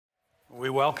We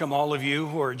welcome all of you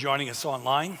who are joining us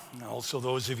online, and also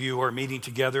those of you who are meeting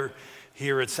together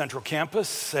here at Central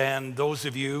Campus, and those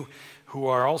of you who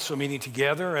are also meeting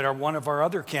together at one of our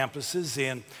other campuses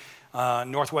in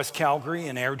Northwest Calgary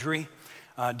and Airdrie,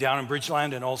 down in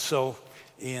Bridgeland, and also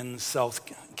in South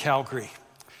Calgary.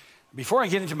 Before I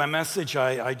get into my message,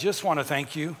 I just want to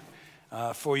thank you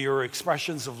for your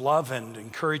expressions of love and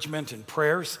encouragement and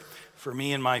prayers for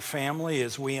me and my family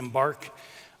as we embark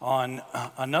on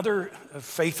another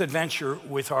faith adventure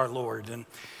with our Lord. And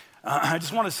I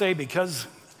just want to say, because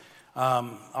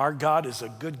our God is a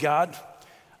good God,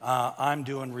 I'm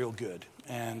doing real good.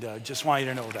 And just want you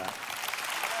to know that.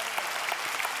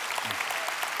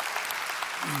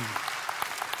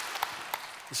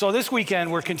 So this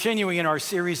weekend, we're continuing in our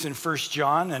series in 1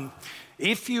 John. And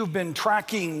if you've been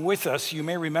tracking with us, you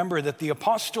may remember that the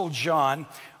Apostle John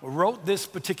wrote this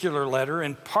particular letter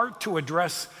in part to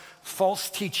address false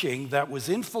teaching that was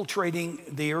infiltrating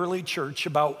the early church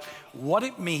about what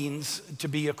it means to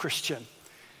be a Christian.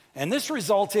 And this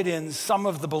resulted in some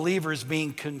of the believers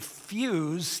being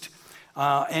confused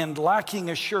and lacking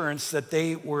assurance that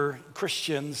they were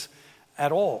Christians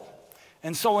at all.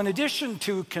 And so in addition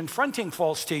to confronting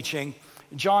false teaching,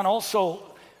 John also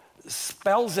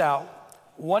spells out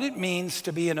what it means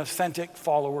to be an authentic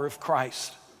follower of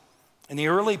Christ. In the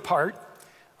early part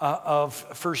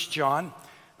of 1 John,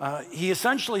 he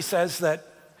essentially says that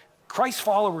Christ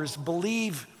followers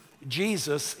believe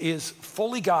Jesus is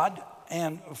fully God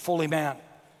and fully man,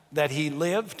 that he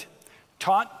lived,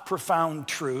 taught profound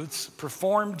truths,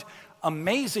 performed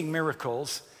amazing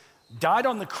miracles, died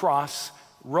on the cross,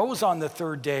 rose on the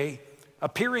third day,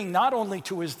 appearing not only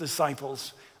to his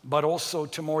disciples, but also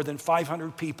to more than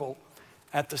 500 people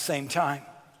at the same time.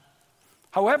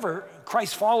 However,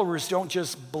 Christ followers don't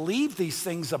just believe these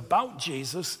things about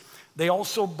Jesus, they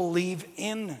also believe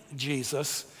in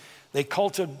Jesus. They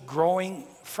cultivate growing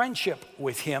friendship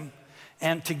with him,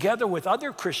 and together with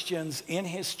other Christians in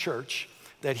his church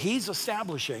that he's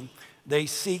establishing, they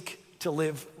seek to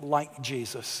live like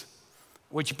Jesus.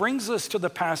 Which brings us to the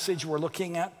passage we're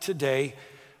looking at today,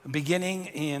 beginning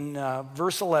in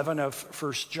verse 11 of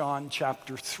 1 John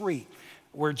chapter 3,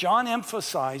 where John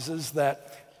emphasizes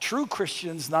that true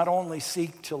Christians not only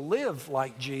seek to live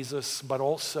like Jesus, but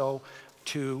also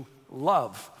to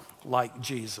love like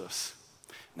Jesus.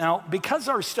 Now, because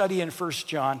our study in 1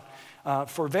 John,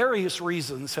 for various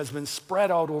reasons, has been spread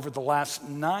out over the last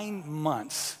 9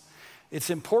 months, it's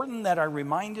important that I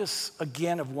remind us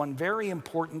again of one very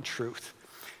important truth.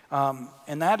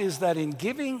 And that is that in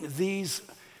giving these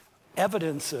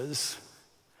evidences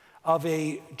of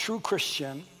a true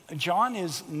Christian, John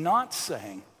is not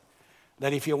saying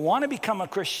that if you want to become a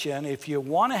Christian, if you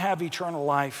want to have eternal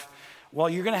life, well,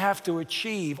 you're going to have to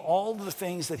achieve all the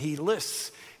things that he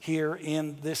lists here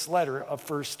in this letter of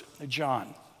 1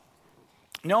 John.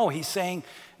 No, he's saying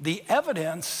the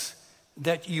evidence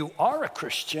that you are a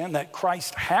Christian, that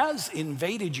Christ has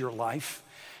invaded your life,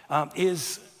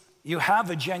 is you have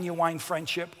a genuine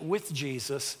friendship with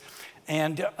Jesus,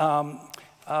 and the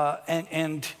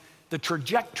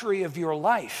trajectory of your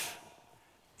life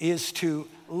is to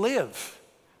live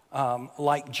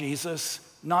like Jesus,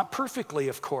 not perfectly,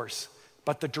 of course,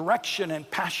 but the direction and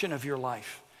passion of your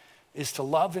life is to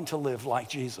love and to live like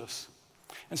Jesus.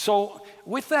 And so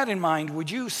with that in mind,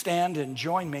 would you stand and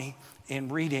join me in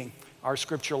reading our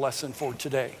scripture lesson for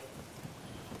today?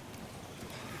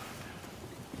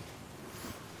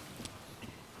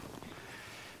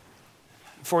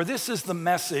 For this is the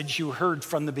message you heard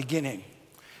from the beginning.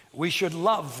 We should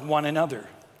love one another.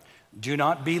 Do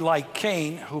not be like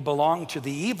Cain, who belonged to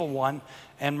the evil one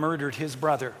and murdered his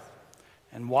brother.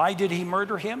 And why did he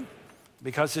murder him?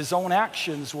 Because his own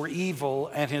actions were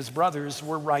evil and his brothers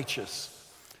were righteous.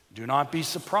 Do not be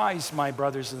surprised, my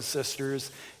brothers and sisters,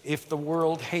 if the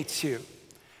world hates you.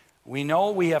 We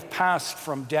know we have passed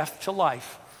from death to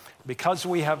life because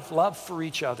we have love for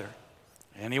each other.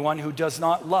 Anyone who does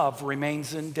not love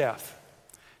remains in death.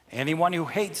 Anyone who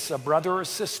hates a brother or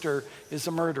sister is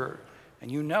a murderer,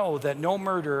 and you know that no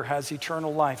murderer has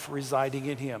eternal life residing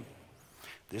in him.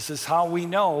 This is how we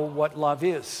know what love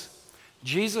is.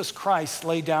 Jesus Christ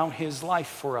laid down his life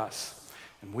for us,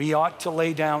 and we ought to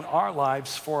lay down our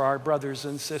lives for our brothers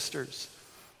and sisters.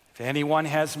 If anyone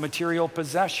has material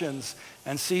possessions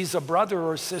and sees a brother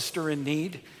or sister in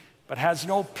need, but has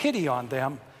no pity on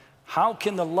them, how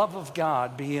can the love of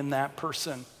God be in that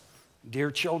person?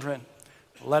 Dear children,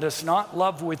 let us not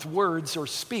love with words or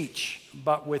speech,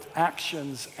 but with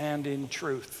actions and in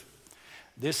truth.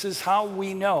 This is how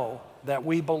we know that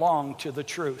we belong to the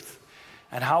truth,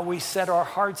 and how we set our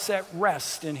hearts at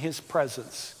rest in his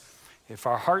presence. If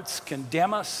our hearts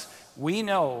condemn us, we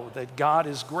know that God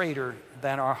is greater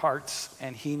than our hearts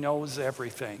and he knows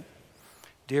everything.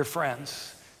 Dear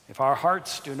friends, if our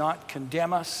hearts do not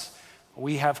condemn us,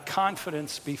 we have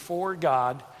confidence before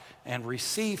God and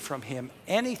receive from him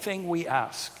anything we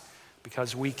ask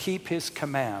because we keep his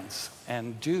commands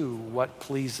and do what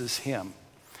pleases him.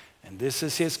 And this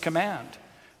is his command,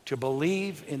 to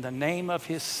believe in the name of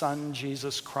his Son,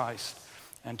 Jesus Christ,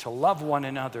 and to love one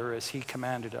another as he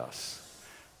commanded us.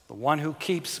 The one who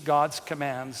keeps God's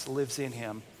commands lives in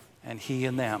him, and he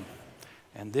in them.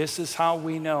 And this is how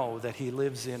we know that he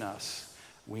lives in us.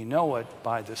 We know it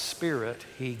by the Spirit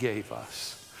he gave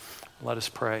us. Let us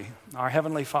pray. Our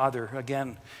Heavenly Father,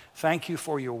 again, thank you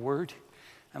for your word.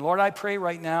 And Lord, I pray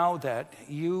right now that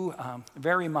you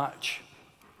very much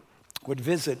would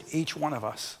visit each one of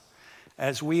us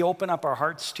as we open up our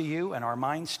hearts to you and our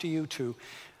minds to you to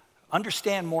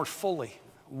understand more fully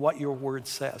what your word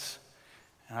says.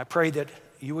 And I pray that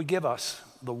you would give us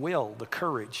the will, the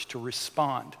courage to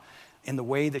respond in the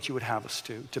way that you would have us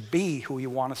to be who you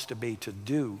want us to be, to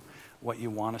do what you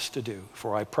want us to do.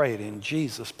 For I pray it in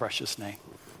Jesus' precious name.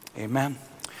 Amen.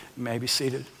 You may be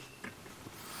seated.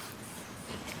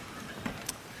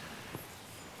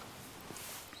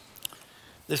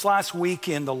 This last week,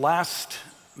 in the last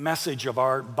message of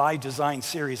our By Design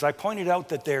series, I pointed out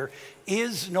that there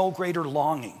is no greater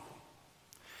longing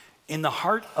in the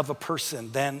heart of a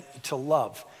person than to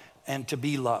love and to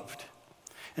be loved.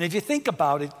 And if you think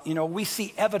about it, you know, we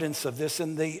see evidence of this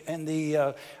in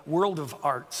the world of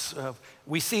arts.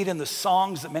 We see it in the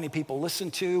songs that many people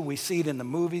listen to. We see it in the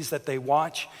movies that they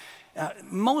watch.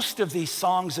 Most of these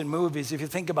songs and movies, if you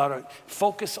think about it,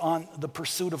 focus on the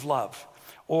pursuit of love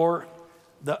or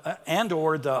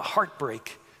the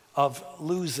heartbreak of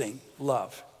losing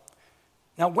love.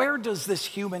 Now, where does this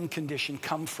human condition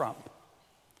come from?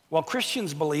 Well,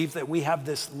 Christians believe that we have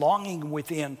this longing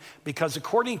within because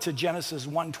according to Genesis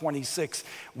 1:26,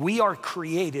 we are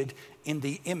created in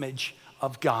the image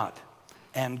of God,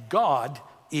 and God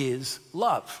is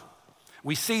love.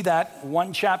 We see that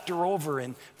one chapter over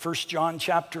in 1 John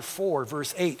chapter 4,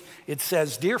 verse 8. It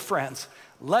says, "Dear friends,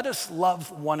 let us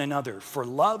love one another, for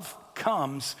love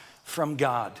comes from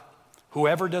God.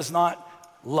 Whoever does not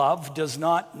love does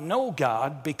not know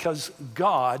God, because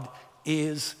God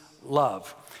is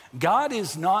love." God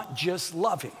is not just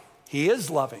loving. He is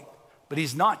loving, but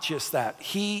he's not just that.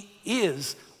 He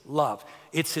is love.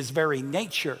 It's his very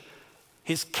nature.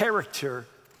 His character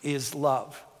is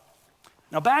love.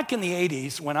 Now, back in the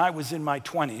 80s, when I was in my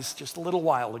 20s, just a little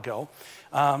while ago,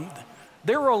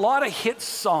 there were a lot of hit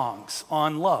songs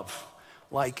on love,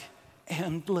 like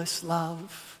 "Endless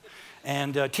Love"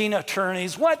 and Tina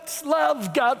Turner's "What's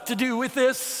Love Got to Do with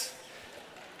This?"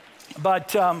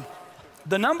 But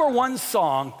the number one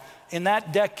song in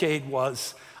that decade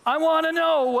was "I Want to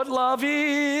Know What Love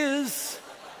Is"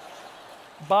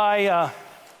 by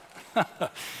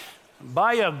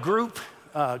a group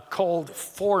called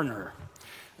Foreigner.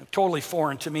 Totally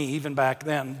foreign to me even back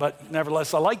then, but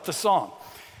nevertheless, I liked the song.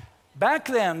 Back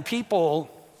then, people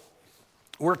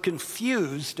were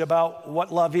confused about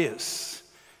what love is,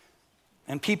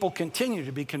 and people continue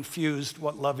to be confused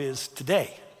what love is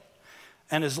today.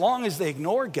 And as long as they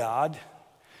ignore God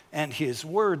and his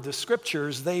word, the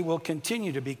scriptures, they will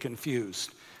continue to be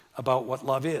confused about what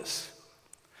love is.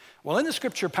 Well, in the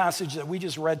scripture passage that we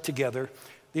just read together,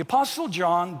 the Apostle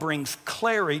John brings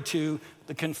clarity to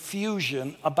the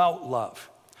confusion about love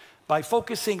by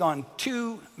focusing on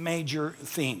two major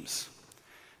themes: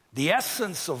 the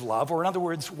essence of love, or in other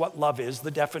words, what love is,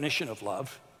 the definition of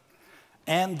love,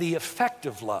 and the effect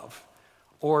of love,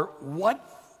 or what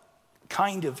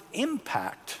kind of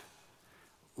impact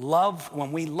love,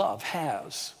 when we love,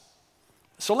 has.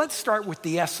 So let's start with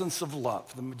the essence of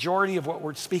love. The majority of what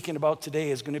we're speaking about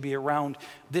today is going to be around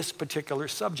this particular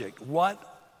subject. What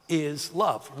is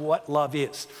love? What love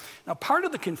is. Now, part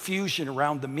of the confusion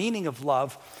around the meaning of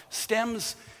love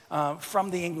stems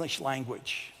from the English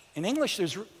language. In English,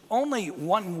 there's only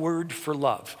one word for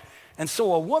love. And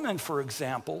so a woman, for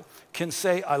example, can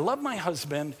say, "I love my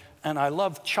husband and I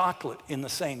love chocolate" in the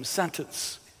same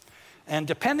sentence. And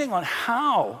depending on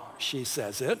how she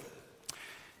says it,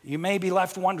 you may be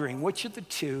left wondering which of the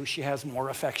two she has more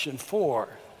affection for.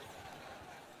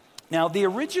 Now, the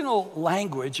original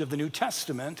language of the New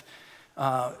Testament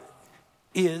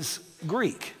is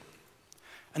Greek.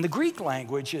 And the Greek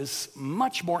language is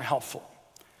much more helpful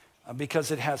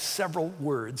because it has several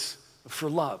words for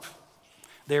love.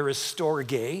 There is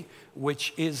storge,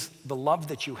 which is the love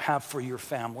that you have for your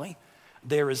family.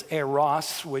 There is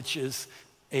eros, which is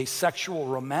a sexual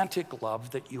romantic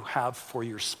love that you have for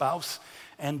your spouse.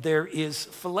 And there is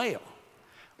phileo,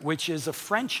 which is a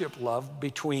friendship love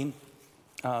between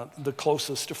the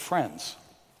closest of friends.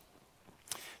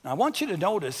 Now, I want you to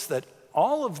notice that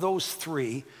all of those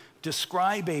three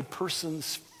describe a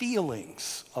person's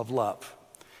feelings of love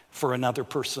for another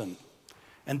person,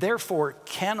 and therefore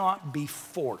cannot be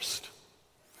forced.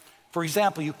 For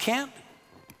example, you can't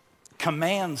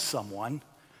command someone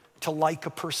to like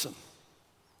a person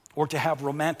or to have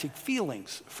romantic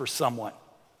feelings for someone.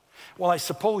 Well, I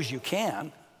suppose you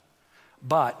can,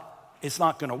 but it's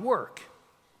not going to work.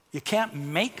 You can't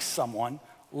make someone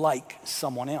like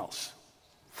someone else.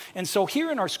 And so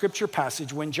here in our scripture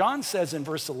passage, when John says in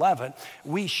verse 11,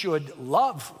 we should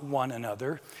love one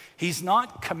another, he's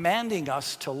not commanding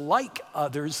us to like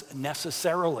others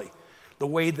necessarily, the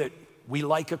way that we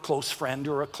like a close friend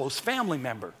or a close family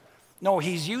member. No,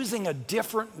 he's using a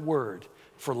different word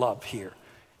for love here.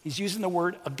 He's using the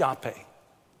word agape.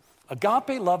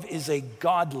 Agape love is a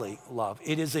godly love.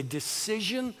 It is a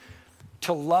decision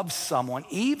to love someone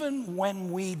even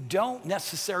when we don't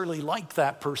necessarily like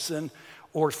that person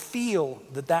or feel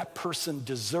that that person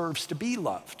deserves to be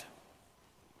loved.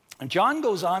 And John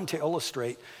goes on to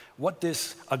illustrate what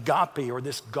this agape or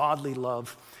this godly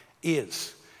love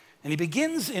is. And he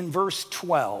begins in verse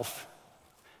 12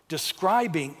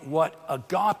 describing what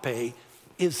agape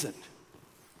isn't.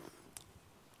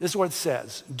 This is what it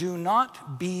says: do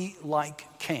not be like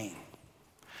Cain,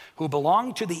 who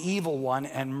belonged to the evil one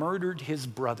and murdered his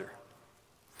brother.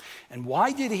 And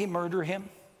why did he murder him?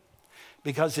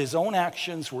 Because his own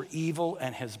actions were evil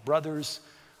and his brothers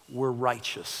were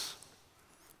righteous.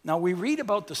 Now, we read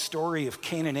about the story of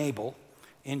Cain and Abel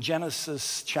in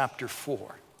Genesis chapter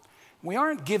 4. We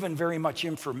aren't given very much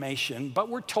information, but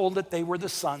we're told that they were the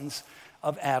sons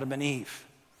of Adam and Eve.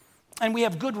 And we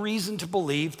have good reason to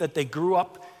believe that they grew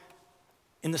up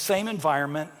in the same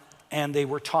environment and they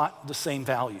were taught the same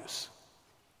values.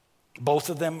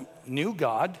 Both of them knew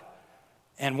God.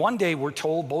 And one day we're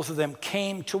told both of them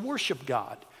came to worship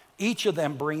God, each of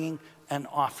them bringing an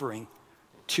offering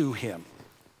to him.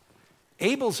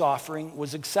 Abel's offering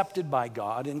was accepted by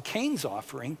God, and Cain's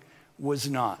offering was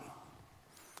not.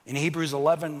 In Hebrews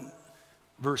 11,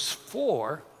 verse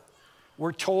 4,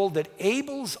 we're told that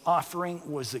Abel's offering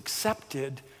was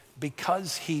accepted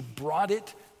because he brought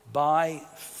it by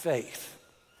faith,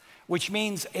 which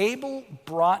means Abel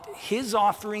brought his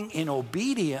offering in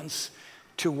obedience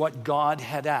to what God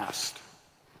had asked,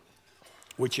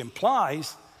 which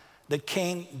implies that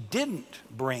Cain didn't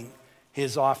bring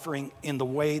his offering in the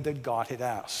way that God had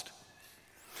asked.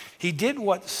 He did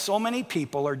what so many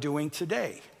people are doing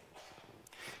today.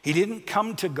 He didn't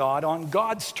come to God on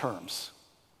God's terms.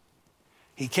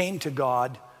 He came to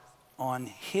God on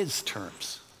his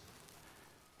terms.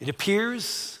 It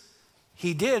appears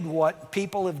he did what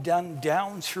people have done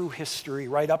down through history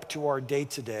right up to our day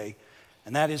today.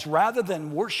 And that is, rather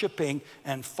than worshiping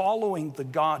and following the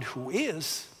God who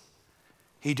is,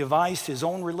 he devised his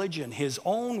own religion, his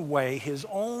own way, his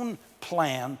own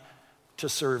plan to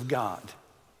serve God.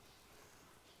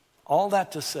 All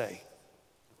that to say,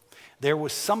 there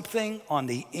was something on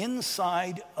the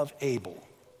inside of Abel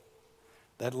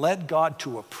that led God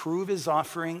to approve his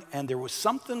offering, and there was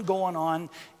something going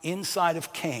on inside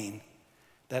of Cain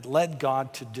that led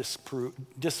God to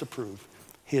disapprove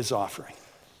his offering.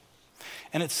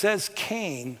 And it says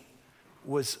Cain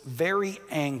was very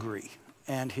angry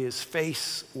and his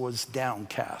face was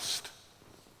downcast.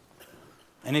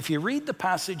 And if you read the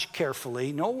passage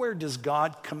carefully, nowhere does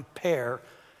God compare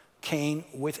Cain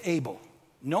with Abel.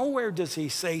 Nowhere does he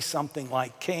say something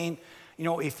like, Cain,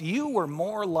 if you were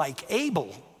more like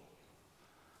Abel,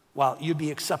 well, you'd be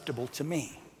acceptable to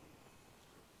me.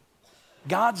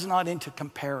 God's not into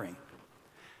comparing.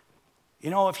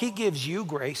 If he gives you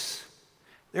grace,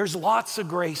 there's lots of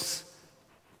grace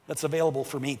that's available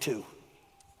for me too.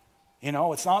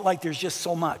 It's not like there's just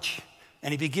so much.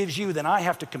 And if he gives you, then I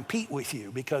have to compete with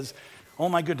you because, oh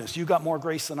my goodness, you got more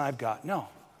grace than I've got. No,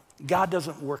 God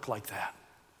doesn't work like that.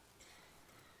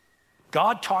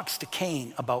 God talks to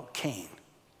Cain, about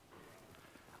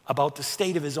the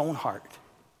state of his own heart.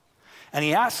 And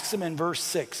he asks him in verse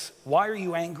 6, why are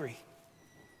you angry?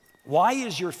 Why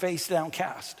is your face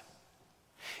downcast?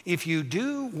 If you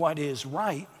do what is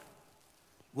right,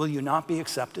 will you not be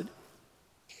accepted?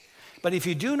 But if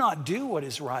you do not do what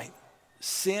is right,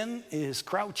 sin is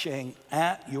crouching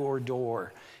at your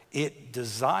door. It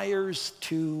desires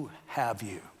to have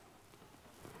you.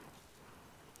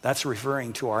 That's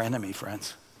referring to our enemy,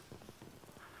 friends.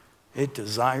 It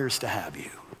desires to have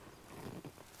you.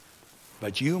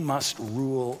 But you must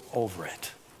rule over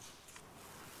it.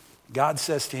 God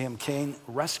says to him, Cain,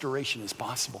 restoration is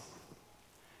possible.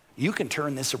 You can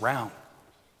turn this around.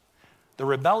 The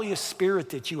rebellious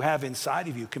spirit that you have inside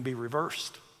of you can be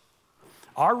reversed.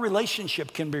 Our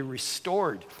relationship can be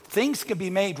restored. Things can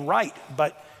be made right,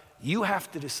 but you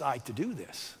have to decide to do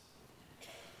this.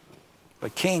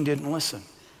 But Cain didn't listen.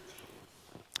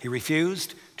 He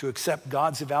refused to accept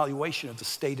God's evaluation of the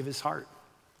state of his heart.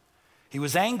 He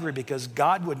was angry because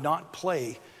God would not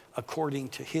play according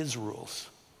to his rules.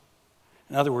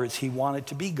 In other words, he wanted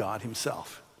to be God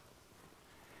himself.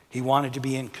 He wanted to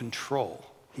be in control.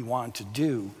 He wanted to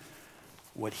do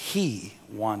what he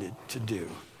wanted to do.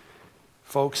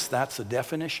 Folks, that's the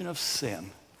definition of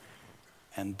sin,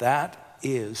 and that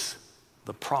is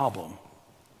the problem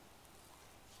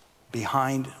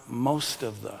behind most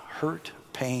of the hurt,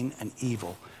 pain, and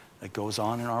evil that goes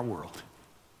on in our world.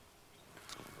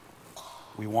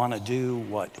 We want to do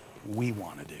what we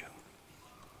want to do.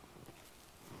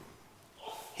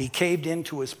 He caved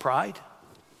into his pride,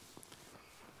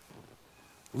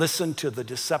 listened to the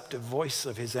deceptive voice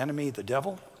of his enemy, the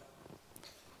devil,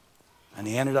 and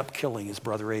he ended up killing his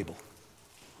brother Abel.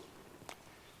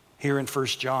 Here in 1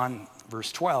 John verse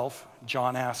 12,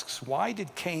 John asks, why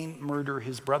did Cain murder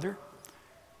his brother?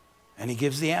 And he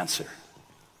gives the answer.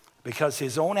 Because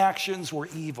his own actions were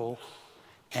evil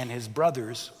and his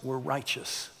brothers were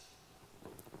righteous.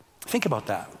 Think about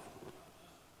that.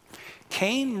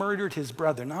 Cain murdered his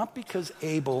brother not because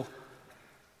Abel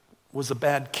was a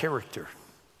bad character.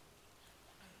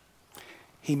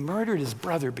 He murdered his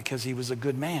brother because he was a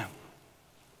good man.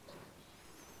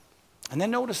 And then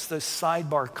notice the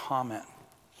sidebar comment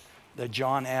that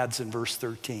John adds in verse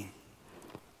 13.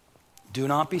 Do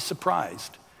not be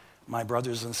surprised, my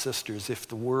brothers and sisters, if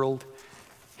the world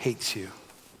hates you.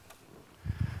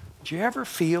 Do you ever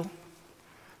feel,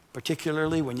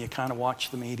 particularly when you kind of watch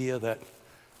the media, that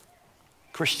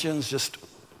Christians just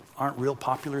aren't real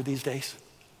popular these days?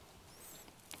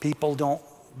 People don't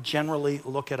generally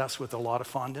look at us with a lot of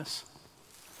fondness.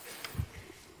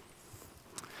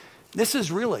 This is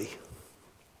really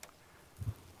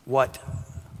what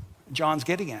John's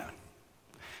getting at.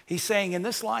 He's saying in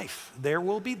this life, there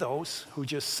will be those who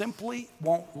just simply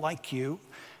won't like you.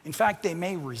 In fact, they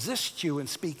may resist you and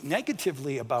speak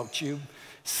negatively about you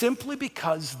simply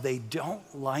because they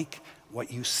don't like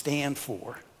what you stand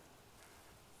for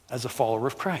as a follower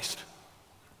of Christ.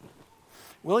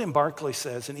 William Barclay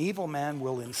says, an evil man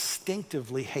will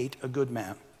instinctively hate a good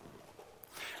man.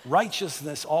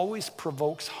 Righteousness always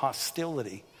provokes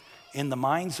hostility in the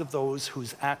minds of those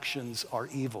whose actions are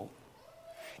evil.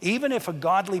 Even if a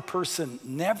godly person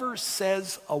never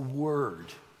says a word,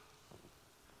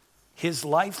 his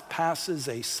life passes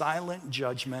a silent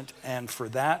judgment, and for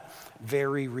that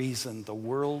very reason, the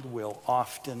world will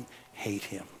often hate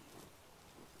him.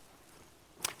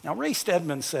 Now, Ray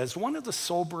Stedman says, one of the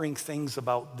sobering things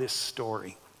about this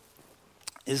story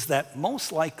is that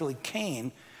most likely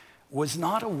Cain was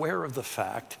not aware of the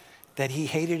fact that he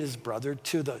hated his brother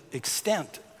to the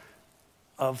extent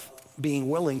of being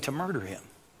willing to murder him.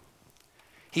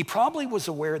 He probably was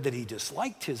aware that he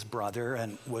disliked his brother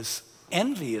and was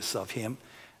envious of him,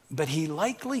 but he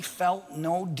likely felt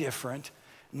no different,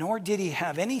 nor did he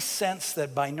have any sense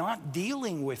that by not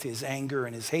dealing with his anger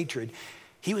and his hatred,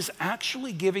 he was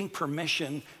actually giving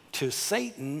permission to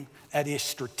Satan at a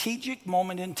strategic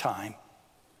moment in time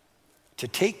to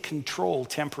take control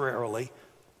temporarily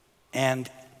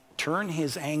and turn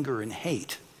his anger and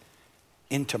hate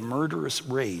into murderous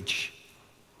rage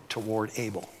toward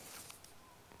Abel.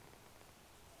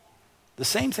 The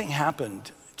same thing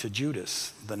happened to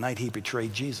Judas the night he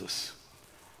betrayed Jesus.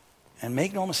 And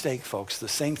make no mistake, folks, the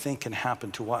same thing can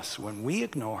happen to us when we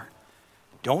ignore,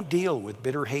 don't deal with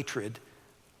bitter hatred,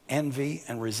 envy,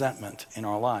 and resentment in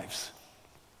our lives.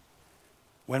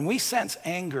 When we sense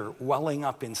anger welling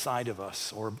up inside of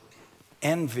us, or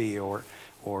envy or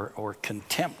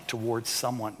contempt towards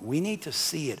someone, we need to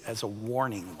see it as a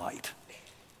warning light.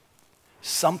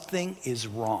 Something is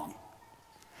wrong.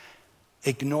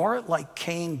 Ignore it like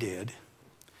Cain did,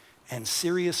 and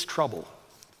serious trouble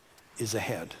is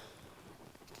ahead.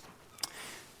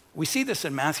 We see this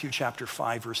in Matthew chapter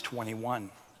 5, verse 21,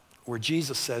 where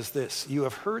Jesus says this, you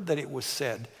have heard that it was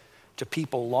said to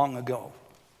people long ago,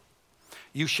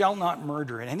 you shall not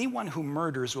murder, and anyone who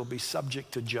murders will be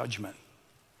subject to judgment.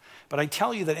 But I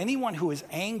tell you that anyone who is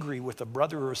angry with a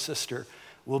brother or a sister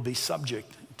will be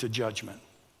subject to judgment.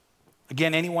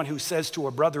 Again, anyone who says to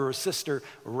a brother or sister,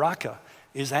 Raka,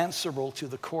 is answerable to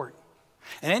the court.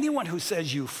 And anyone who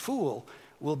says, you fool,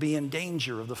 will be in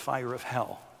danger of the fire of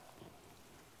hell.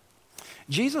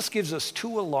 Jesus gives us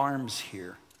two alarms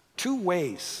here, two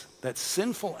ways that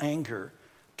sinful anger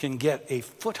can get a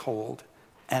foothold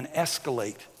and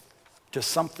escalate to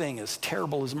something as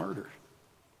terrible as murder.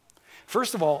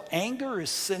 First of all, anger is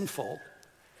sinful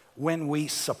when we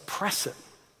suppress it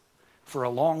for a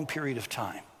long period of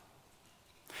time.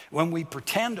 When we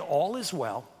pretend all is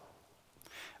well,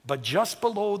 but just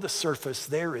below the surface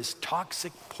there is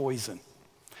toxic poison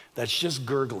that's just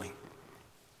gurgling.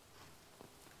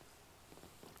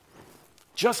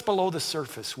 Just below the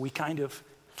surface, we kind of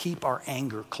keep our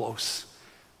anger close.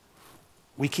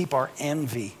 We keep our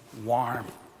envy warm.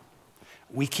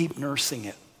 We keep nursing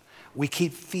it. We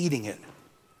keep feeding it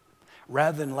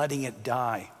rather than letting it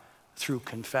die through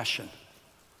confession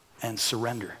and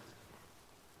surrender.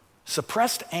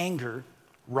 Suppressed anger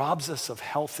robs us of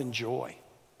health and joy.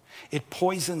 It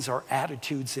poisons our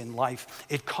attitudes in life.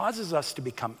 It causes us to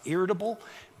become irritable,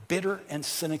 bitter, and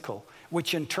cynical,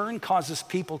 which in turn causes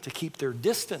people to keep their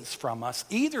distance from us.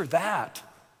 Either that,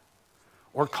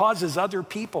 or causes other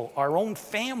people, our own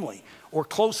family, or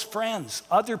close friends,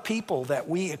 other people that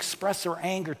we express our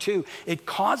anger to, it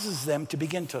causes them to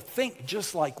begin to think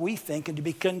just like we think and to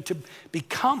begin to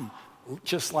become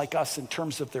just like us in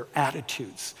terms of their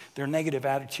attitudes, their negative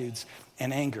attitudes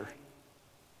and anger.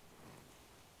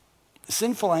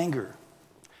 Sinful anger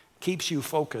keeps you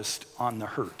focused on the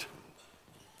hurt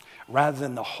rather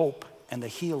than the hope and the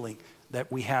healing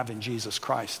that we have in Jesus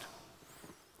Christ.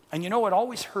 And you know, it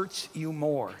always hurts you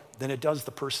more than it does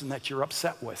the person that you're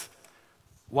upset with.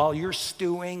 While you're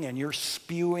stewing and you're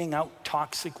spewing out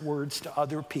toxic words to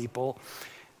other people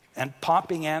and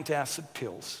popping antacid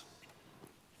pills,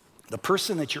 the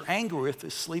person that you're angry with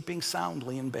is sleeping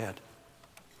soundly in bed.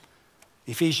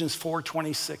 Ephesians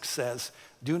 4:26 says,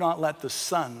 "Do not let the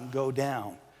sun go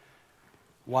down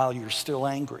while you're still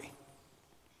angry."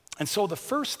 And so the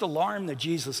first alarm that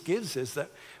Jesus gives is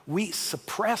that we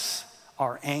suppress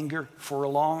our anger for a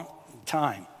long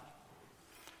time.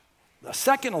 The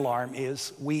second alarm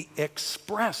is we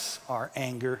express our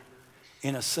anger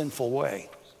in a sinful way.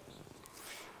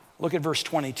 Look at verse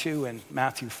 22 in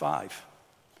Matthew 5.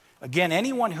 Again,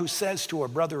 anyone who says to a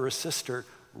brother or sister,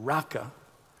 "Raka,"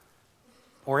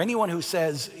 or anyone who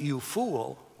says, "You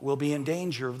fool," will be in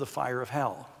danger of the fire of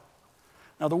hell.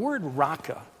 Now, the word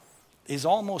raka is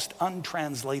almost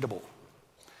untranslatable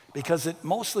because it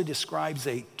mostly describes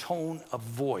a tone of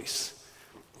voice,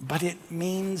 but it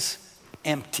means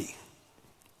empty.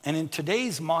 And in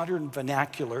today's modern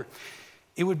vernacular,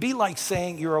 it would be like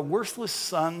saying you're a worthless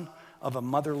son of a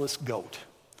motherless goat.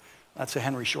 That's a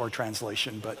Henry Shore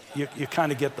translation, but you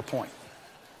kind of get the point.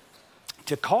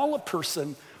 To call a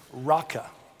person raka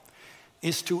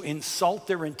is to insult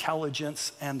their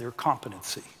intelligence and their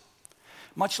competency,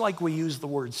 much like we use the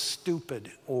word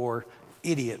stupid or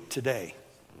idiot today.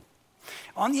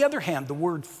 On the other hand, the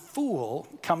word fool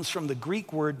comes from the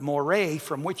Greek word more,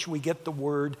 from which we get the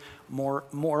word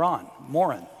moron.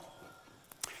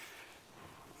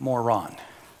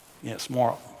 Yes,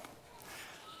 moron.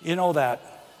 You know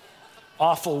that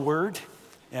awful word?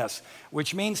 Yes,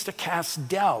 which means to cast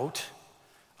doubt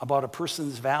about a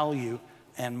person's value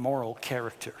and moral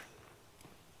character.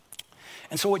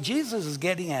 And so what Jesus is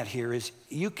getting at here is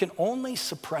you can only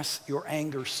suppress your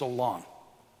anger so long.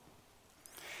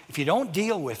 If you don't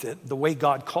deal with it the way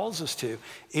God calls us to,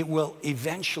 it will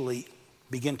eventually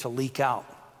begin to leak out.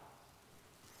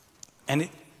 And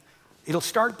it'll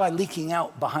start by leaking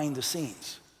out behind the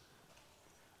scenes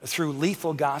through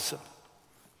lethal gossip,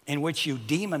 in which you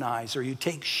demonize or you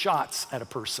take shots at a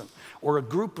person or a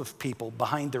group of people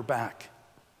behind their back,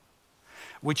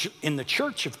 which in the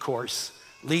church, of course,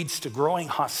 leads to growing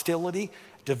hostility,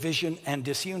 division, and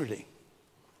disunity.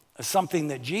 Something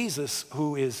that Jesus,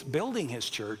 who is building his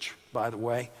church, by the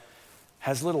way,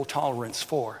 has little tolerance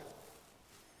for.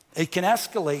 It can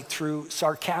escalate through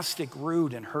sarcastic,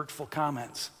 rude, and hurtful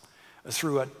comments,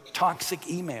 through a toxic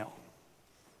email.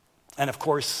 And of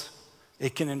course,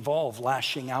 it can involve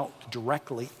lashing out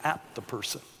directly at the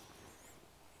person.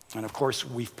 And of course,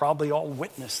 we've probably all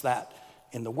witnessed that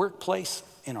in the workplace,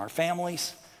 in our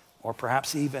families, or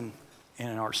perhaps even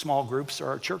in our small groups or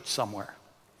our church somewhere.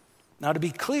 Now, to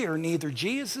be clear, neither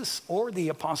Jesus or the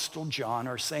Apostle John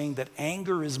are saying that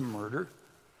anger is murder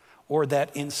or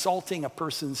that insulting a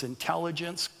person's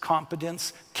intelligence,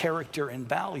 competence, character, and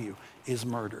value is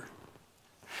murder.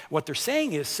 What they're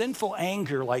saying is sinful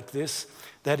anger like this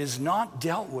that is not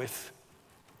dealt with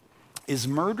is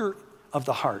murder of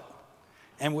the heart,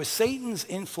 and with Satan's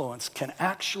influence can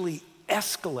actually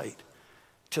escalate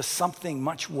to something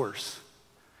much worse,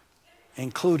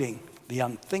 including the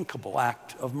unthinkable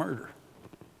act of murder.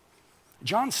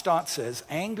 John Stott says,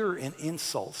 anger and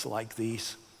insults like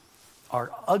these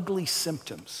are ugly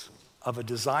symptoms of a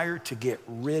desire to get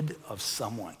rid of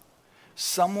someone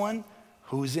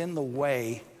who's in the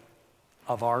way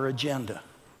of our agenda.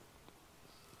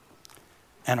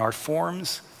 and are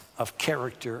forms of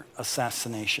character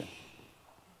assassination.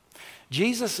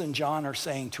 Jesus and John are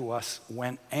saying to us,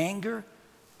 when anger,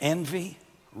 envy,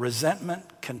 resentment,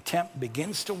 contempt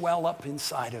begins to well up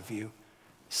inside of you,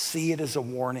 see it as a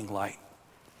warning light.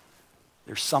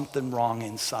 There's something wrong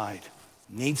inside,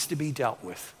 needs to be dealt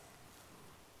with.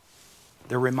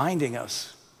 They're reminding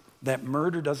us that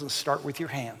murder doesn't start with your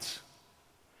hands.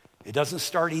 It doesn't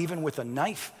start even with a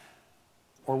knife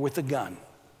or with a gun.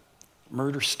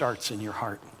 Murder starts in your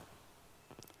heart.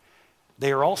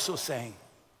 They are also saying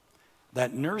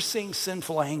that nursing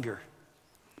sinful anger,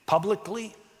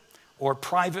 publicly or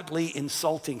privately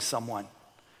insulting someone,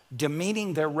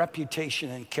 demeaning their reputation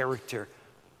and character,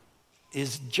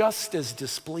 is just as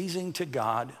displeasing to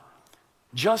God,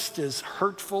 just as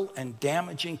hurtful and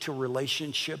damaging to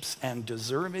relationships and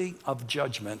deserving of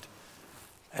judgment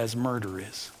as murder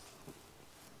is.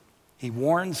 He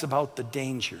warns about the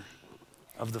danger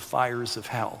of the fires of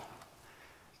hell.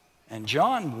 And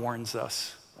John warns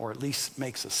us, or at least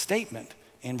makes a statement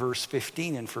in verse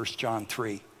 15 in 1 John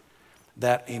 3,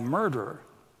 that a murderer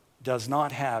does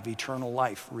not have eternal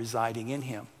life residing in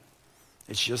him.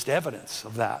 It's just evidence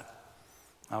of that.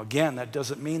 Now again, that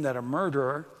doesn't mean that a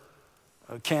murderer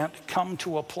can't come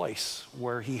to a place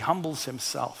where he humbles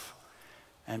himself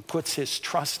and puts his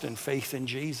trust and faith in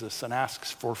Jesus and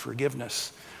asks for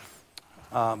forgiveness.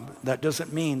 That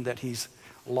doesn't mean that he's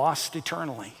lost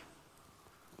eternally.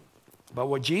 But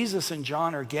what Jesus and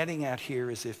John are getting at here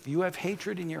is if you have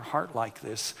hatred in your heart like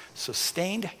this,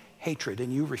 sustained hatred,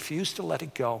 and you refuse to let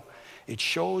it go, it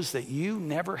shows that you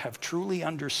never have truly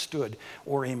understood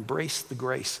or embraced the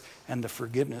grace and the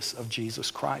forgiveness of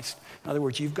Jesus Christ. In other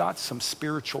words, you've got some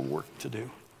spiritual work to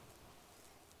do.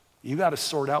 You've got to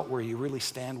sort out where you really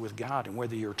stand with God and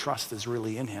whether your trust is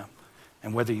really in him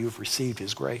and whether you've received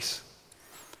his grace.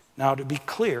 Now, to be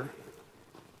clear,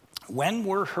 when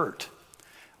we're hurt,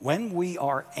 when we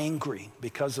are angry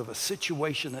because of a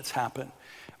situation that's happened,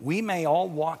 we may all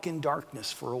walk in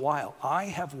darkness for a while. I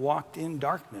have walked in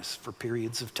darkness for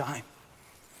periods of time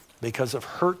because of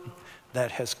hurt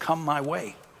that has come my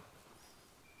way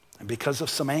and because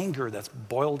of some anger that's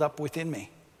boiled up within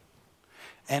me.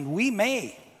 And we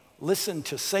may listen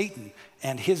to Satan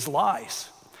and his lies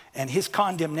and his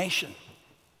condemnation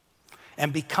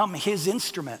and become his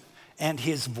instrument and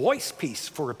his voice piece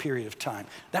for a period of time.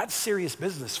 That's serious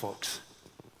business, folks.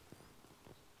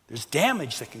 There's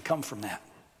damage that can come from that.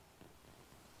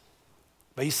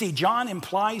 But you see, John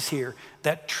implies here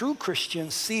that true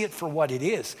Christians see it for what it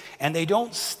is, and they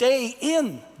don't stay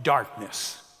in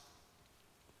darkness.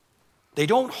 They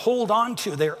don't hold on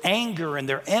to their anger and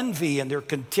their envy and their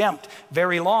contempt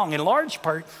very long, in large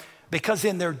part because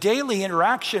in their daily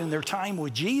interaction, their time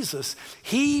with Jesus,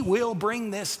 he will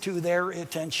bring this to their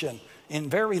attention in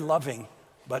very loving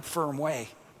but firm way.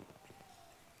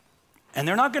 And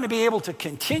they're not going to be able to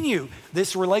continue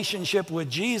this relationship with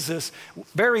Jesus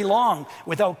very long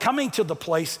without coming to the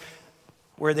place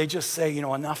where they just say,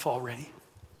 enough already.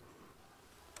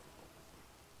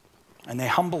 And they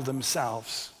humble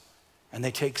themselves and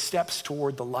they take steps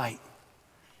toward the light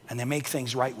and they make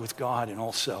things right with God and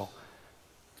also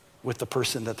with the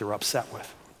person that they're upset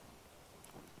with.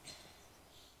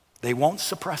 They won't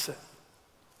suppress it.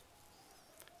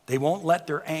 They won't let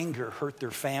their anger hurt their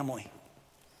family.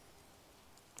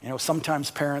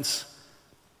 Sometimes parents,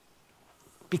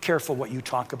 be careful what you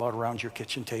talk about around your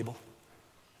kitchen table.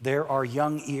 There are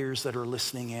young ears that are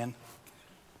listening in.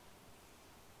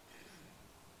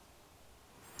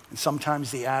 And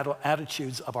sometimes the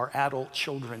attitudes of our adult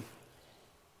children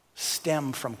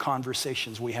stem from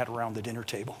conversations we had around the dinner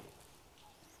table.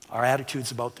 Our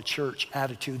attitudes about the church,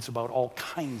 attitudes about all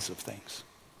kinds of things.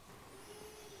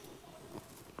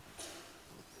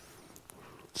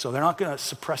 So they're not going to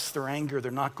suppress their anger.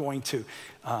 They're not going to,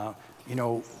 kind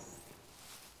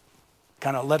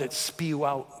of let it spew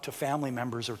out to family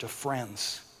members or to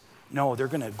friends. No, they're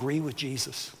going to agree with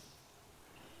Jesus.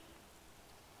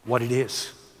 What it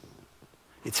is.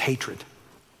 It's hatred.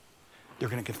 They're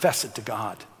going to confess it to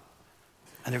God.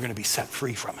 And they're going to be set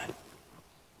free from it.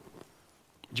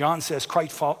 John says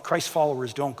Christ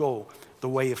followers don't go the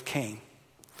way of Cain.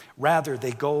 Rather,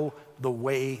 they go the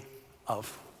way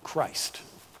of Christ.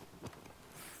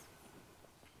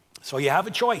 So you have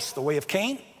a choice, the way of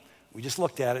Cain. We just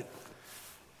looked at it.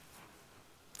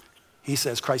 He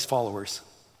says Christ followers,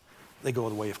 they go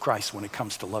the way of Christ when it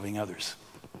comes to loving others.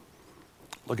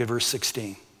 Look at verse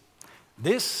 16.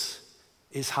 This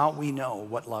is how we know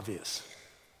what love is.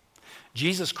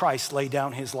 Jesus Christ laid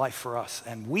down his life for us,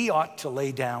 and we ought to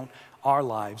lay down our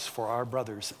lives for our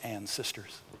brothers and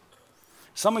sisters.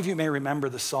 Some of you may remember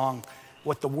the song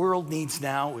what the world needs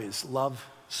now is love,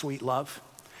 sweet love.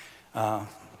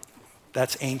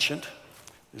 That's ancient.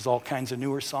 There's all kinds of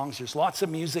newer songs. There's lots of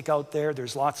music out there.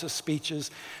 There's lots of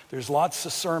speeches. There's lots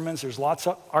of sermons. There's lots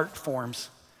of art forms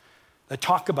that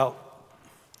talk about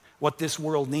what this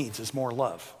world needs is more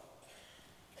love.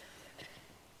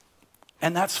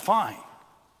 And that's fine.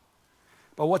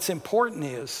 But what's important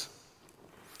is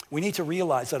we need to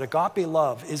realize that agape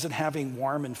love isn't having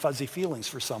warm and fuzzy feelings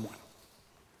for someone.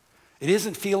 It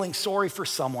isn't feeling sorry for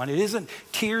someone. It isn't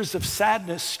tears of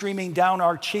sadness streaming down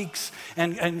our cheeks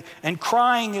and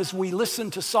crying as we listen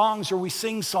to songs or we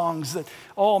sing songs that,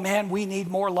 oh man, we need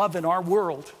more love in our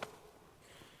world.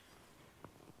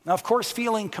 Now, of course,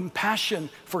 feeling compassion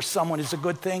for someone is a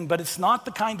good thing, but it's not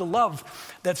the kind of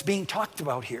love that's being talked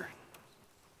about here.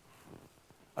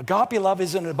 Agape love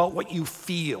isn't about what you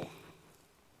feel.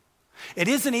 It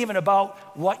isn't even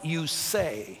about what you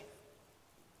say.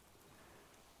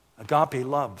 Agape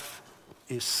love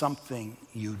is something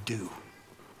you do.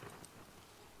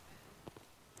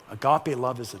 Agape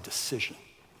love is a decision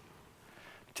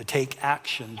to take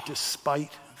action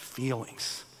despite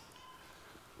feelings.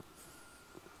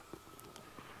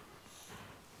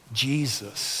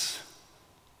 Jesus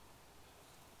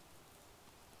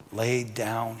laid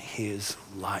down his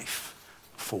life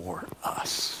for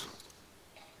us.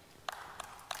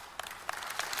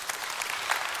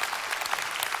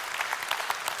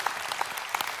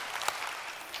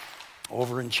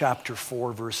 Over in chapter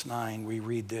 4, verse 9, we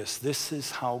read this. This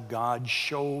is how God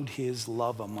showed his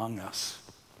love among us.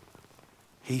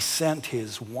 He sent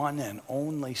his one and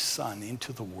only Son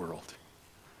into the world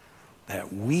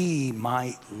that we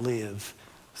might live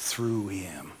through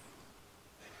him.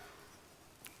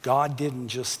 God didn't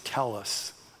just tell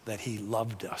us that he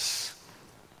loved us.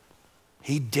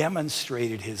 He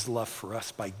demonstrated his love for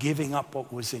us by giving up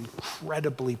what was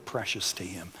incredibly precious to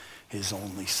him, his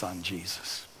only Son,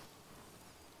 Jesus.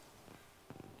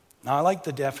 Now, I like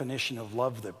the definition of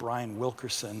love that Brian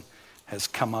Wilkerson has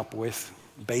come up with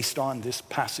based on this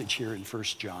passage here in 1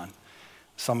 John,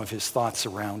 some of his thoughts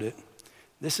around it.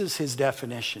 This is his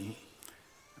definition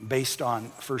based on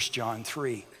 1 John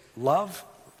 3. Love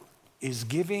is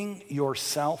giving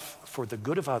yourself for the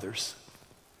good of others,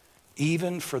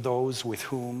 even for those with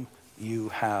whom you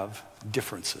have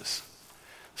differences.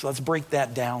 So let's break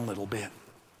that down a little bit.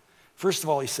 First of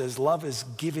all, he says, love is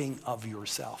giving of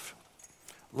yourself.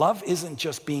 Love isn't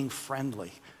just being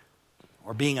friendly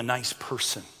or being a nice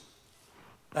person.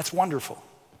 That's wonderful,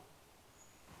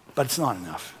 but it's not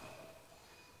enough.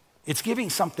 It's giving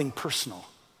something personal,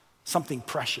 something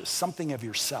precious, something of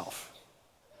yourself.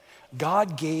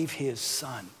 God gave his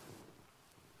Son.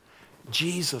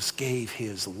 Jesus gave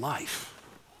his life.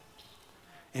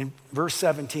 In verse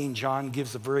 17, John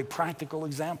gives a very practical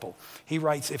example. He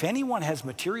writes, if anyone has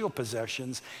material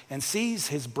possessions and sees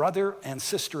his brother and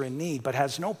sister in need, but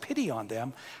has no pity on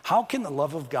them, how can the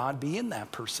love of God be in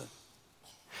that person?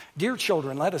 Dear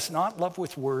children, let us not love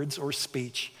with words or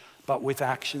speech, but with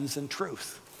actions and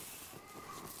truth.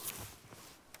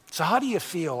 So how do you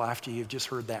feel after you've just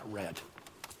heard that read?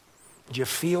 Do you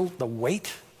feel the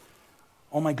weight?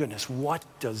 Oh my goodness, what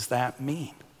does that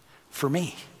mean for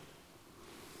me?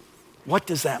 What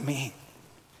does that mean?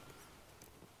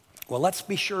 Well, let's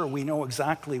be sure we know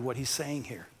exactly what he's saying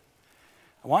here.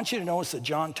 I want you to notice that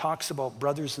John talks about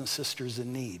brothers and sisters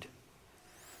in need.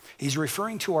 He's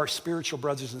referring to our spiritual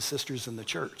brothers and sisters in the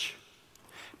church.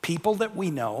 People that we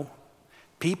know,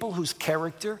 people whose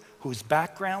character, whose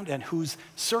background, and whose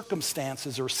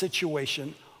circumstances or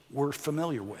situation we're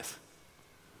familiar with.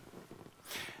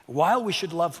 While we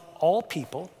should love all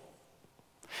people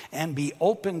and be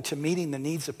open to meeting the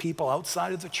needs of people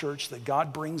outside of the church that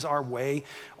God brings our way,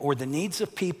 or the needs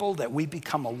of people that we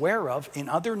become aware of in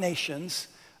other nations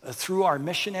through our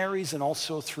missionaries and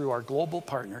also through our global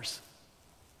partners.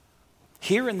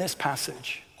 Here in this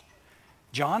passage,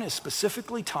 John is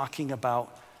specifically talking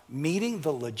about meeting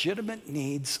the legitimate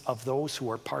needs of those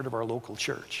who are part of our local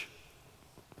church.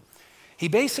 He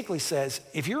basically says,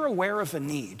 if you're aware of a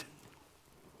need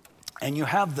and you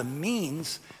have the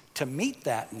means to meet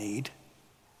that need,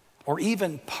 or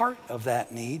even part of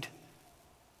that need,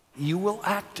 you will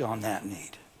act on that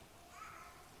need.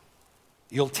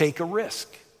 You'll take a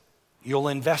risk. You'll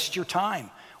invest your time,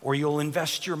 or you'll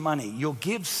invest your money. You'll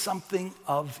give something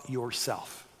of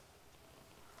yourself.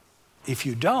 If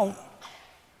you don't,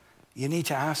 you need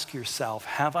to ask yourself,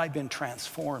 have I been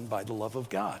transformed by the love of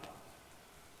God?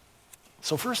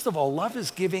 So first of all, love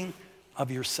is giving of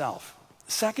yourself.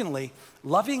 Secondly,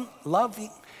 love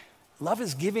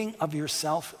is giving of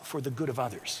yourself for the good of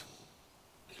others.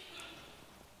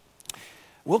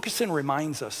 Wilkerson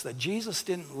reminds us that Jesus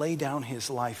didn't lay down his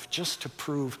life just to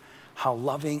prove how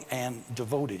loving and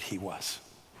devoted he was.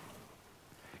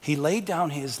 He laid down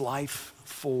his life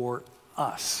for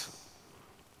us,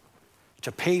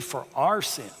 to pay for our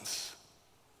sins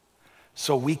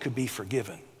so we could be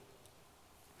forgiven.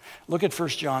 Look at 1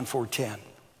 John 4:10.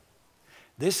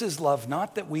 This is love,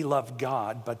 not that we love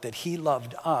God, but that he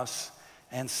loved us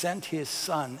and sent his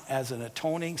Son as an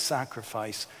atoning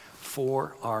sacrifice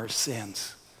for our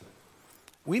sins.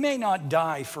 We may not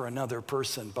die for another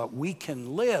person, but we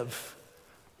can live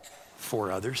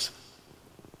for others.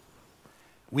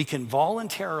 We can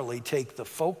voluntarily take the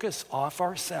focus off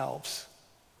ourselves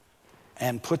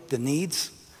and put the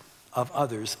needs of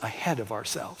others ahead of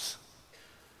ourselves.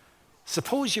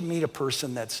 Suppose you meet a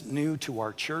person that's new to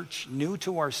our church, new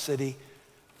to our city.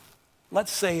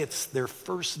 Let's say it's their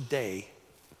first day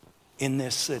in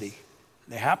this city.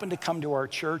 They happen to come to our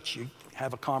church. You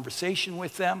have a conversation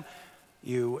with them.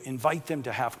 You invite them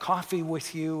to have coffee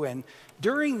with you. And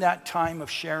during that time of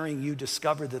sharing, you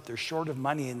discover that they're short of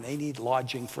money and they need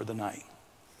lodging for the night.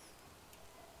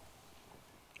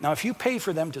 Now, if you pay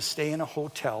for them to stay in a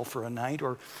hotel for a night,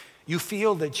 or you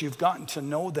feel that you've gotten to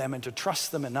know them and to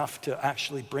trust them enough to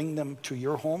actually bring them to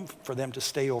your home for them to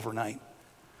stay overnight,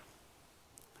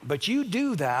 but you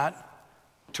do that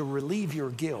to relieve your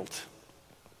guilt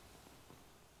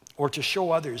or to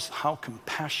show others how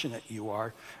compassionate you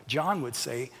are, John would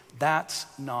say that's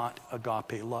not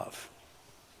agape love.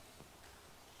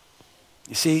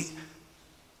 You see,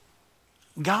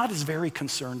 God is very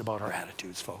concerned about our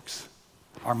attitudes, folks,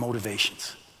 our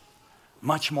motivations,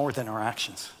 much more than our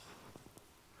actions.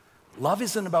 Love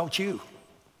isn't about you.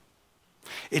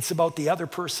 It's about the other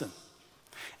person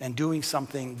and doing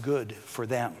something good for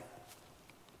them.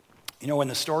 You know, in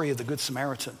the story of the Good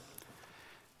Samaritan,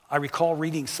 I recall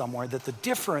reading somewhere that the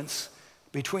difference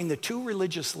between the two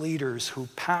religious leaders who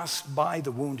passed by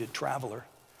the wounded traveler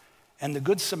and the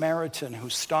Good Samaritan who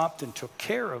stopped and took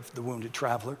care of the wounded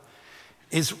traveler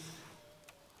is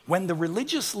when the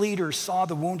religious leaders saw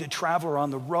the wounded traveler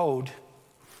on the road,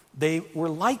 they were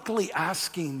likely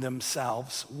asking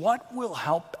themselves, what will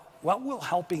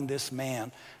helping this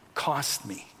man cost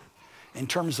me in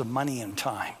terms of money and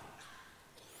time?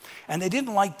 And they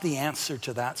didn't like the answer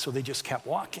to that, so they just kept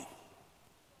walking.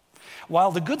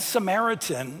 While the Good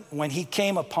Samaritan, when he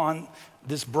came upon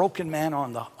this broken man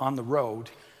on the road,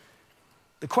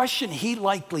 the question he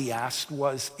likely asked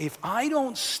was, if I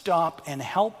don't stop and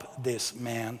help this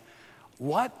man,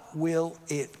 what will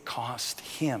it cost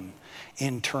him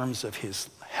in terms of his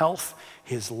health,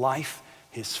 his life,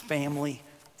 his family,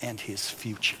 and his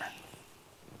future?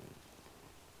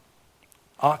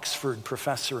 Oxford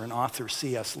professor and author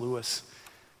C.S. Lewis,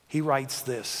 he writes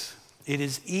this: it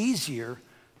is easier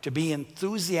to be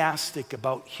enthusiastic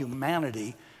about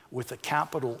humanity with a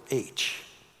capital H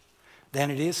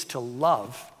than it is to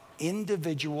love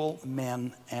individual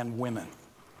men and women,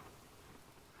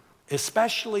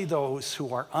 especially those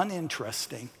who are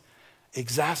uninteresting,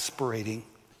 exasperating,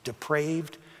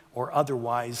 depraved, or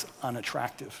otherwise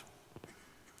unattractive.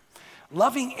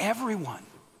 Loving everyone.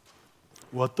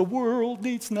 What the world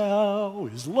needs now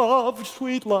is love,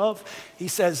 sweet love. He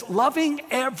says, loving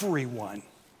everyone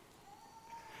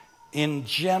in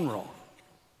general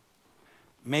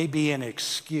may be an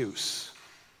excuse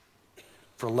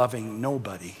for loving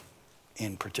nobody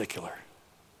in particular.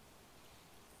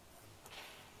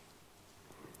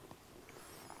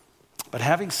 But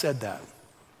having said that,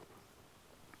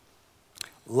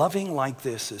 loving like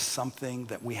this is something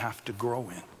that we have to grow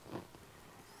in.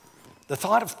 The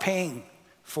thought of paying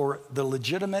for the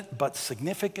legitimate but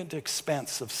significant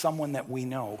expense of someone that we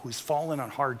know who's fallen on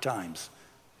hard times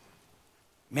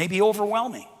may be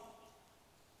overwhelming.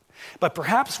 But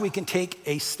perhaps we can take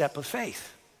a step of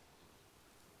faith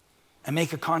and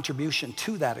make a contribution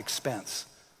to that expense,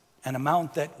 an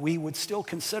amount that we would still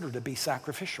consider to be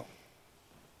sacrificial.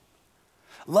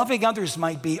 Loving others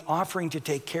might be offering to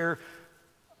take care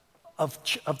of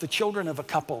the children of a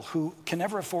couple who can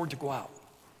never afford to go out,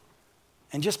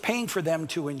 and just paying for them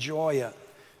to enjoy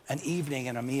an evening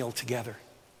and a meal together.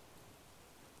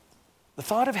 The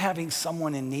thought of having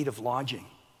someone in need of lodging,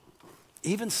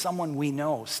 even someone we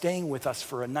know, staying with us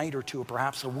for a night or two, or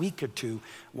perhaps a week or two,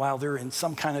 while they're in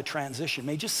some kind of transition,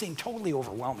 may just seem totally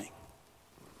overwhelming.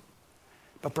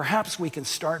 But perhaps we can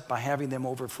start by having them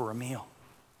over for a meal,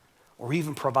 or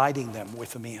even providing them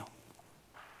with a meal.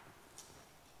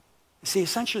 You see,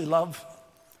 essentially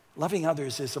loving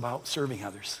others is about serving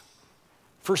others.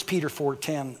 1 Peter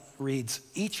 4:10 reads,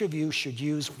 each of you should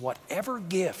use whatever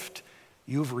gift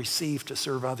you've received to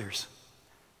serve others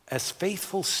as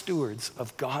faithful stewards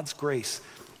of God's grace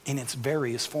in its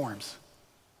various forms.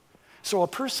 So a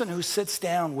person who sits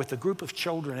down with a group of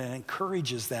children and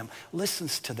encourages them,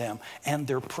 listens to them and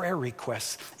their prayer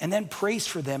requests, and then prays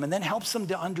for them, and then helps them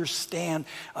to understand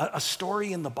a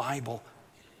story in the Bible,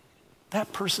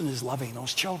 that person is loving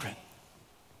those children.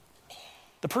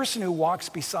 The person who walks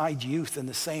beside youth in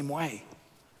the same way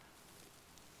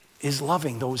is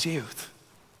loving those youth.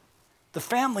 The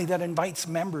family that invites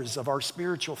members of our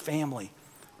spiritual family,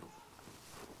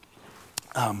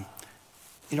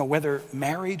 whether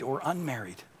married or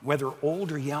unmarried, whether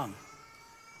old or young,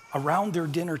 around their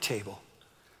dinner table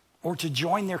or to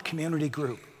join their community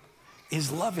group,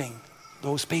 is loving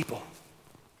those people.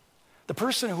 The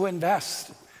person who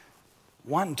invests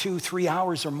 1, 2, 3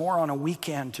 hours or more on a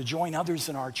weekend to join others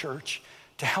in our church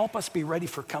to help us be ready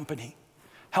for company,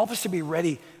 help us to be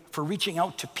ready for reaching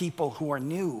out to people who are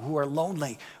new, who are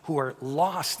lonely, who are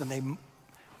lost, and they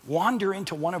wander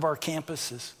into one of our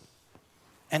campuses,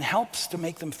 and helps to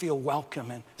make them feel welcome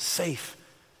and safe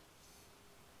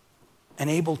and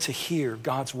able to hear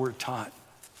God's word taught.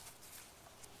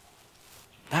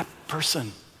 That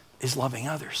person is loving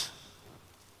others.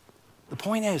 The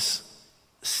point is,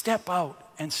 step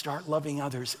out and start loving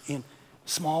others in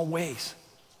small ways.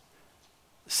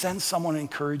 Send someone an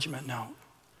encouragement note.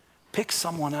 Pick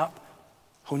someone up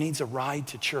who needs a ride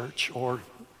to church or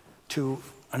to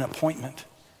an appointment.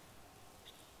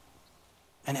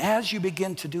 And as you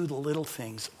begin to do the little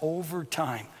things over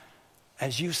time,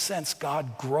 as you sense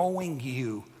God growing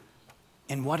you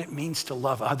in what it means to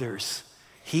love others,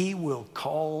 He will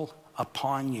call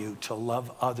upon you to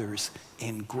love others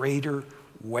in greater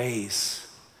ways.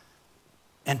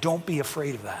 And don't be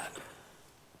afraid of that.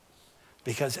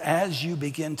 Because as you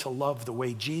begin to love the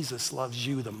way Jesus loves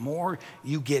you, the more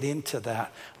you get into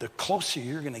that, the closer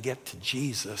you're going to get to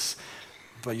Jesus,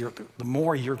 but the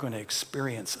more you're going to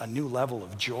experience a new level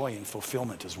of joy and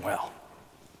fulfillment as well.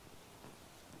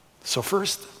 So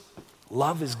first,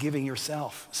 love is giving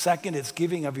yourself. Second, it's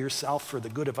giving of yourself for the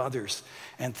good of others.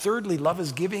 And thirdly, love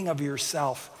is giving of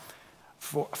yourself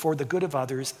for the good of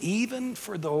others, even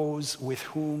for those with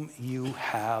whom you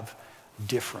have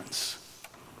difference.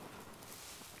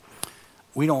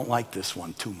 We don't like this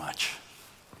one too much.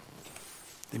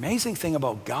 The amazing thing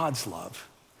about God's love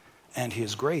and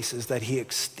His grace is that He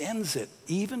extends it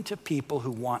even to people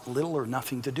who want little or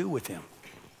nothing to do with Him.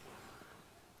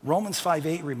 Romans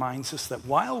 5:8 reminds us that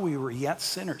while we were yet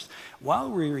sinners, while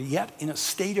we were yet in a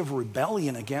state of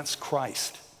rebellion against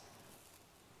Christ,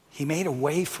 He made a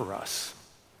way for us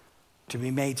to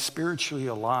be made spiritually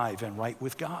alive and right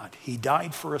with God. He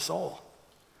died for us all,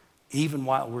 even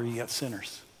while we're yet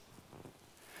sinners.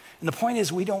 And the point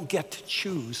is, we don't get to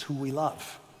choose who we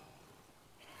love.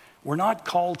 We're not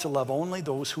called to love only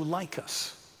those who like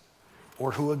us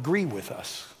or who agree with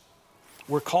us.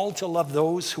 We're called to love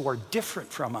those who are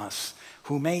different from us,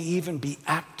 who may even be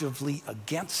actively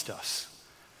against us,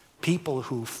 people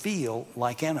who feel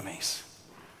like enemies.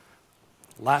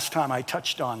 Last time I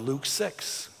touched on Luke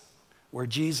 6, where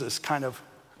Jesus kind of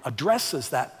addresses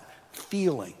that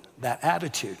feeling, that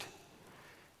attitude.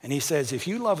 And He says, if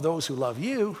you love those who love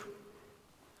you,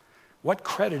 what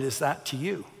credit is that to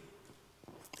you?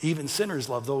 Even sinners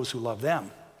love those who love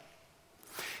them.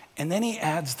 And then He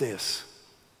adds this,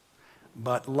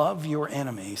 but love your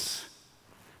enemies,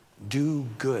 do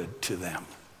good to them.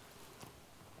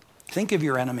 Think of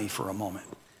your enemy for a moment.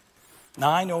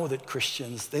 Now, I know that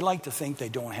Christians, they like to think they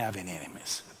don't have any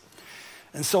enemies.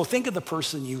 And so think of the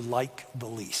person you like the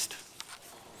least.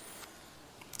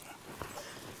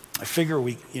 I figure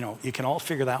you can all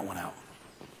figure that one out.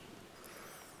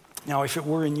 Now, if it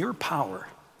were in your power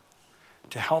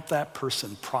to help that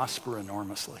person prosper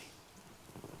enormously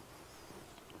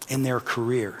in their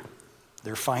career,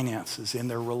 their finances, in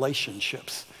their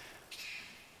relationships,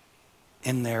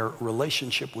 in their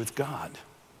relationship with God,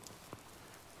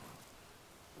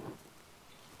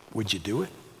 would you do it?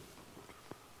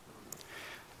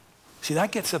 See,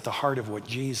 that gets at the heart of what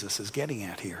Jesus is getting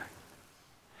at here.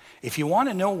 If you want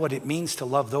to know what it means to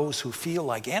love those who feel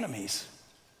like enemies,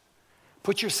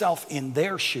 put yourself in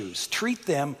their shoes. Treat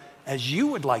them as you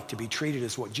would like to be treated,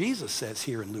 is what Jesus says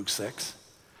here in Luke 6.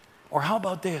 Or how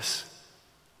about this?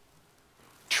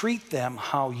 Treat them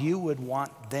how you would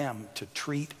want them to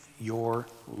treat your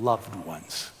loved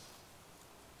ones.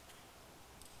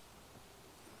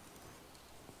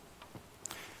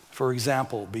 For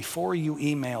example, before you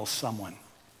email someone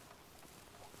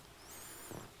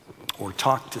or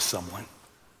talk to someone,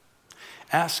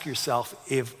 ask yourself,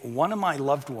 if one of my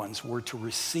loved ones were to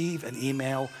receive an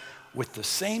email with the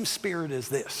same spirit as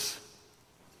this,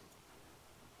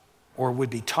 or would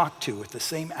be talked to with the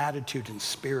same attitude and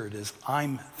spirit as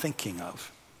I'm thinking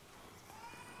of,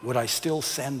 would I still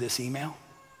send this email?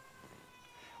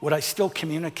 Would I still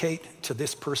communicate to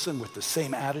this person with the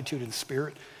same attitude and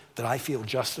spirit that I feel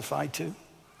justified to?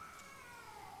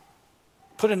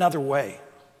 Put another way,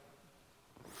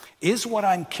 is what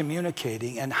I'm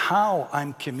communicating and how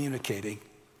I'm communicating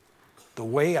the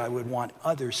way I would want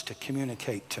others to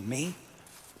communicate to me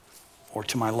or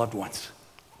to my loved ones?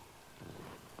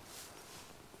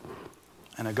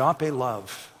 And agape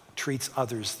love treats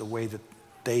others the way that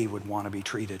they would want to be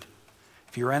treated.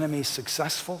 If your enemy is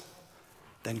successful,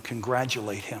 then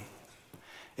congratulate him.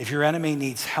 If your enemy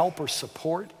needs help or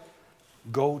support,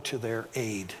 go to their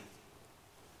aid.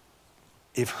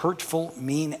 If hurtful,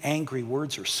 mean, angry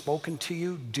words are spoken to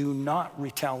you, do not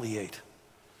retaliate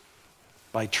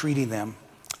by treating them,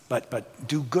 but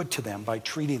do good to them by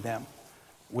treating them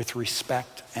with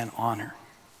respect and honor.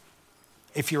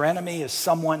 If your enemy is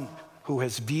someone who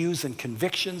has views and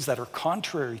convictions that are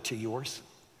contrary to yours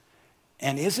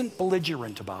and isn't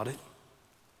belligerent about it,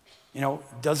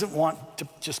 doesn't want to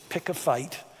just pick a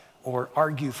fight or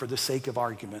argue for the sake of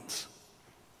arguments,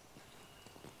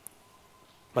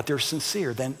 but they're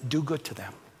sincere, then do good to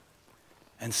them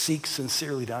and seek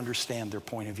sincerely to understand their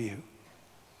point of view.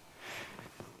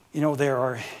 There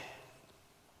are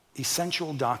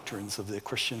essential doctrines of the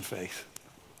Christian faith.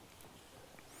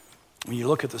 When you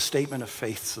look at the statement of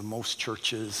faiths of most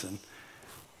churches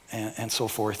and so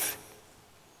forth,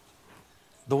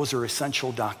 those are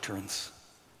essential doctrines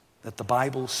that the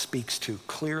Bible speaks to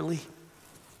clearly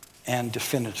and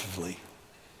definitively.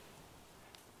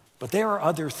 But there are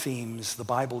other themes the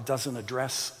Bible doesn't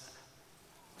address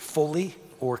fully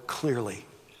or clearly.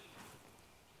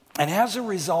 And as a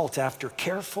result, after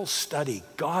careful study,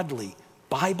 godly,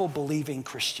 Bible-believing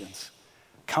Christians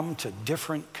come to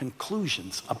different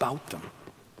conclusions about them.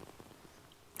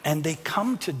 And they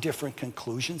come to different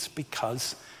conclusions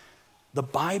because the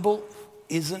Bible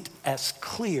isn't as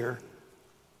clear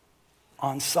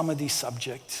on some of these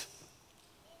subjects.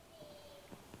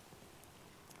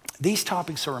 These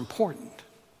topics are important,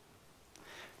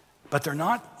 but they're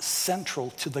not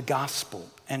central to the gospel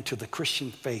and to the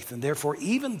Christian faith. And therefore,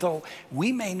 even though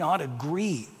we may not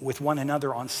agree with one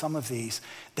another on some of these,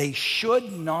 they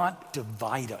should not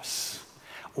divide us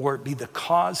or be the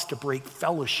cause to break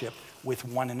fellowship with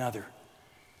one another.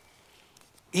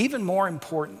 Even more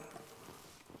important,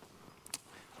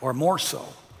 or more so,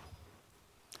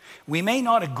 we may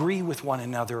not agree with one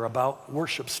another about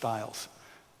worship styles.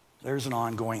 There's an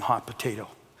ongoing hot potato.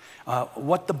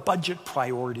 What the budget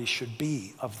priorities should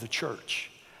be of the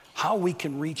church. How we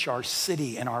can reach our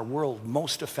city and our world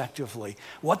most effectively.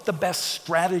 What the best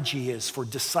strategy is for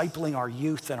discipling our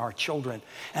youth and our children.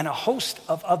 And a host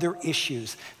of other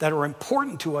issues that are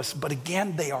important to us, but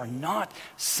again, they are not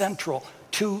central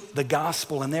to the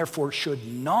gospel and therefore should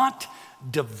not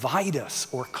divide us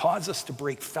or cause us to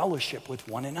break fellowship with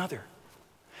one another.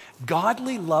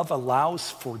 Godly love allows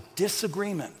for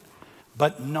disagreement,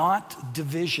 but not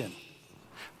division.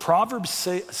 Proverbs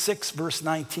 6 verse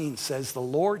 19 says, "The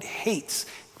Lord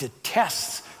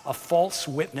detests a false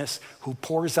witness who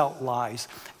pours out lies,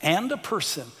 and a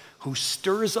person who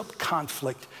stirs up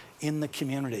conflict in the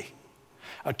community."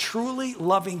 A truly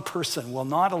loving person will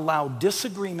not allow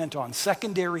disagreement on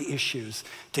secondary issues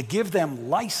to give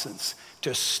them license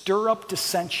to stir up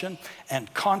dissension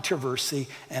and controversy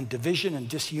and division and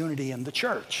disunity in the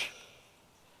church.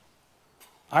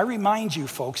 I remind you,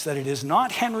 folks, that it is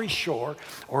not Henry Shore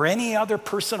or any other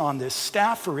person on this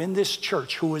staff or in this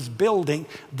church who is building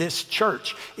this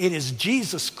church. It is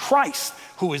Jesus Christ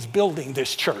who is building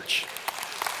this church.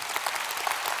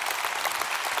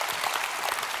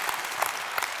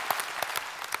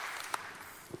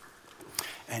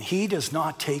 And he does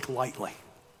not take lightly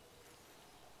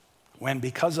when,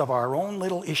 because of our own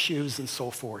little issues and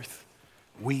so forth,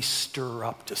 we stir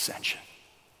up dissension.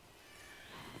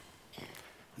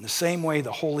 In the same way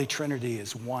the Holy Trinity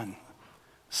is one,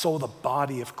 so the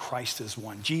body of Christ is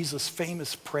one. Jesus'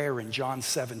 famous prayer in John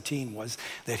 17 was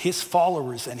that his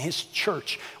followers and his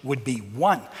church would be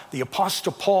one. The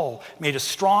Apostle Paul made a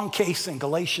strong case in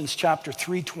Galatians chapter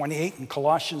 3:28 and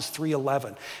Colossians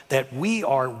 3:11 that we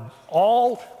are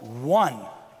all one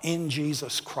in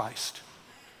Jesus Christ.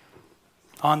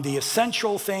 On the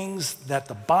essential things that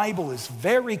the Bible is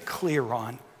very clear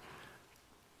on,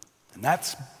 and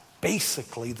that's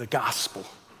basically the gospel.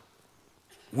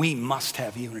 We must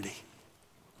have unity.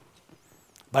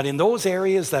 But in those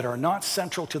areas that are not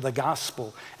central to the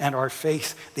gospel and our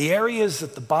faith, the areas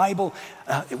that the Bible,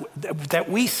 that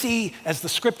we see, as the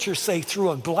scriptures say, through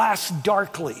a glass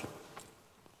darkly,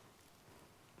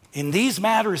 in these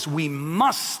matters we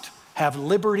must have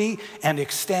liberty and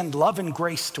extend love and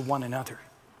grace to one another.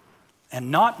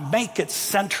 and not make it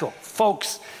central.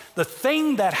 Folks, the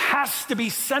thing that has to be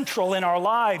central in our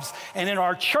lives and in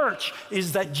our church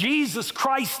is that Jesus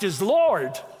Christ is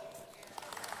Lord.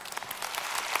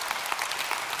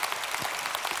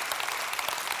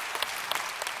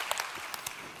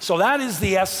 So that is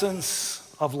the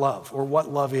essence of love, or what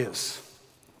love is.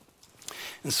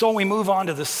 And so we move on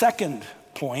to the second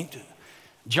point.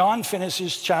 John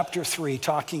finishes chapter 3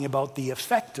 talking about the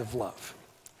effect of love.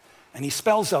 And he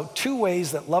spells out two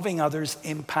ways that loving others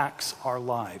impacts our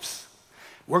lives.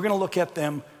 We're going to look at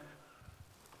them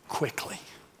quickly.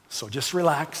 So just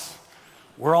relax.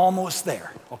 We're almost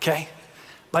there, okay?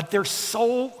 But they're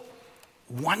so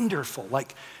wonderful.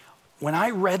 Like when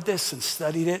I read this and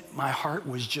studied it, my heart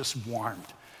was just warmed.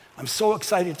 I'm so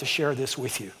excited to share this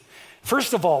with you.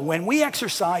 First of all, when we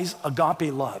exercise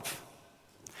agape love,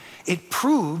 it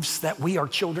proves that we are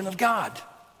children of God,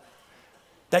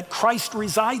 that Christ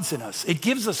resides in us. It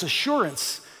gives us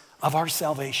assurance of our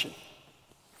salvation.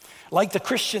 Like the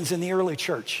Christians in the early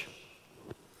church,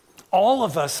 all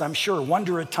of us, I'm sure,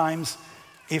 wonder at times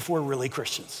if we're really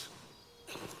Christians.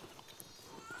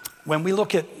 When we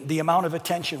look at the amount of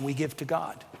attention we give to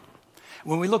God,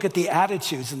 when we look at the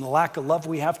attitudes and the lack of love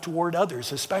we have toward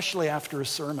others, especially after a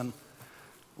sermon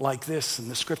like this and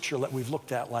the scripture that we've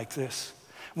looked at like this.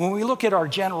 When we look at our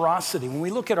generosity, when we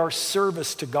look at our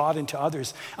service to God and to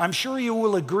others, I'm sure you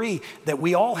will agree that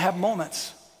we all have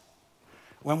moments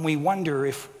when we wonder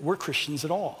if we're Christians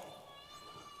at all.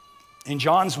 In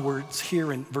John's words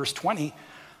here in verse 20,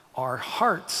 our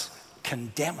hearts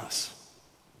condemn us.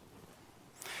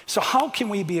 So how can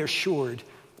we be assured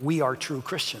we are true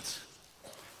Christians?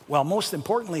 Well, most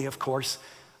importantly, of course,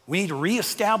 we need to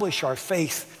reestablish our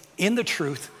faith in the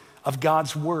truth of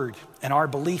God's word and our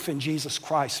belief in Jesus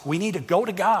Christ. We need to go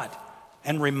to God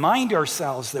and remind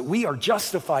ourselves that we are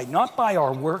justified not by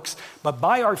our works, but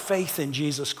by our faith in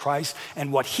Jesus Christ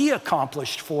and what he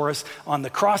accomplished for us on the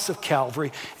cross of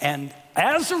Calvary. And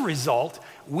as a result,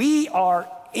 we are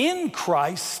in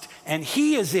Christ and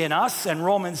he is in us. And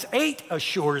Romans 8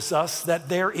 assures us that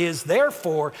there is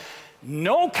therefore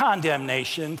no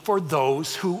condemnation for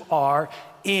those who are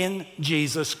in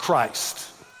Jesus Christ.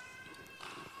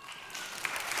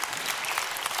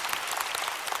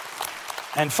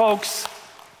 And folks,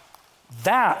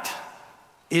 that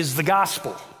is the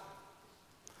gospel,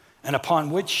 and upon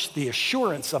which the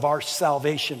assurance of our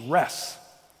salvation rests.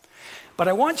 But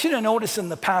I want you to notice in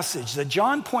the passage that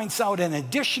John points out an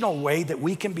additional way that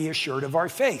we can be assured of our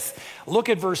faith. Look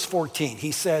at verse 14.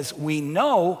 He says, we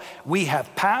know we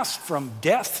have passed from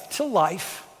death to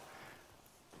life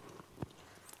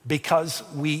because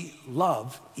we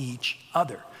love each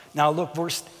other. Now look,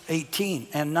 verse 18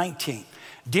 and 19.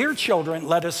 Dear children,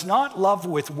 let us not love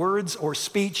with words or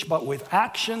speech, but with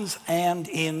actions and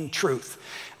in truth.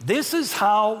 This is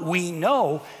how we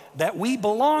know that we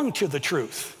belong to the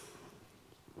truth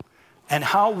and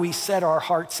how we set our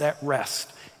hearts at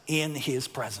rest in his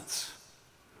presence.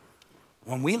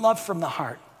 When we love from the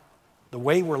heart, the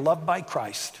way we're loved by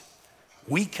Christ,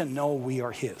 we can know we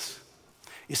are his.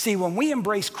 You see, when we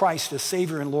embrace Christ as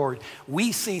Savior and Lord,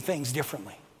 we see things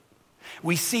differently.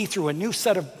 We see through a new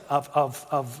set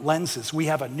of lenses. We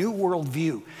have a new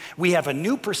worldview. We have a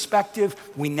new perspective.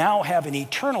 We now have an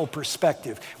eternal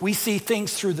perspective. We see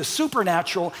things through the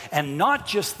supernatural and not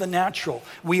just the natural.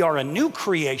 We are a new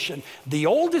creation. The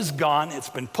old is gone. It's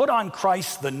been put on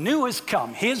Christ. The new has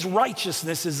come. His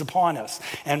righteousness is upon us.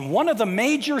 And one of the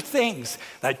major things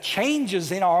that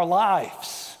changes in our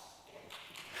lives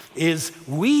is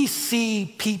we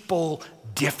see people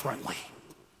differently.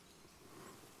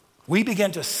 We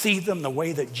begin to see them the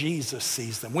way that Jesus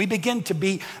sees them. We begin to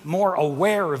be more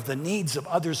aware of the needs of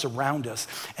others around us.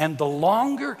 And the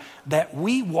longer that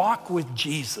we walk with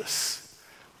Jesus,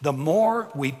 the more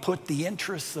we put the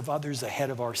interests of others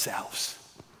ahead of ourselves.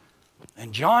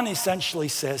 And John essentially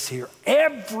says here,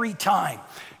 every time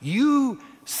you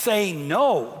say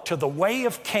no to the way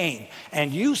of Cain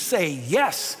and you say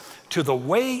yes to the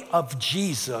way of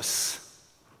Jesus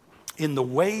in the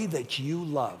way that you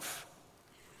love,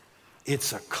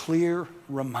 it's a clear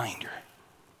reminder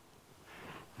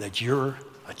that you're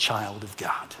a child of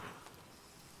God.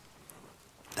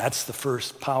 That's the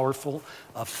first powerful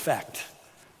effect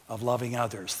of loving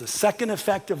others. The second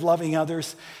effect of loving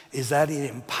others is that it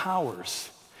empowers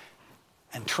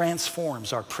and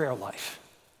transforms our prayer life.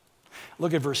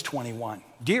 Look at verse 21.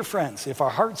 Dear friends, if our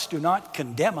hearts do not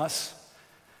condemn us,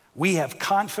 we have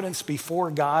confidence before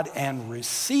God and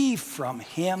receive from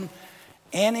him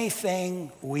anything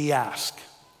we ask.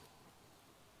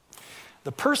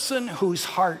 The person whose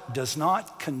heart does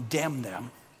not condemn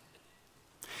them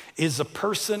is a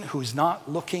person who's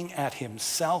not looking at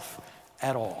himself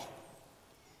at all.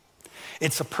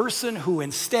 It's a person who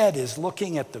instead is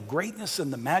looking at the greatness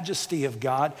and the majesty of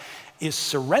God, is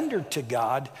surrendered to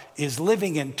God, is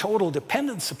living in total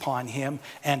dependence upon him,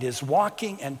 and is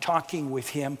walking and talking with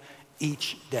him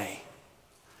each day.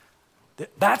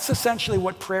 That's essentially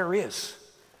what prayer is.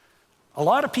 A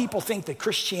lot of people think that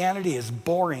Christianity is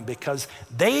boring because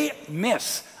they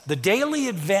miss the daily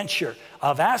adventure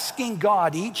of asking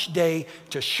God each day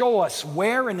to show us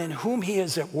where and in whom he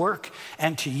is at work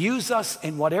and to use us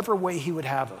in whatever way he would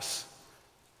have us.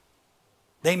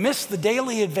 They miss the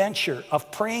daily adventure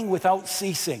of praying without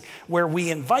ceasing, where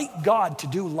we invite God to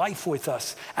do life with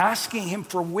us, asking him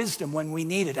for wisdom when we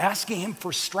need it, asking him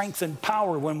for strength and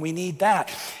power when we need that,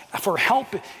 for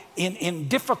help in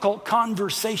difficult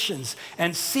conversations,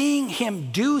 and seeing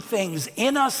him do things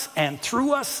in us and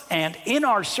through us and in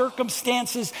our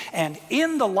circumstances and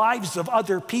in the lives of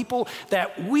other people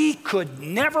that we could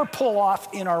never pull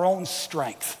off in our own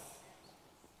strength.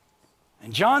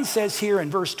 And John says here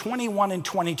in verse 21 and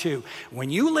 22,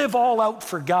 when you live all out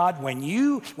for God, when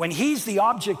he's the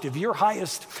object of your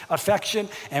highest affection,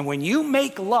 and when you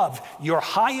make love your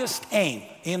highest aim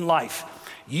in life,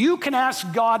 you can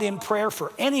ask God in prayer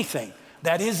for anything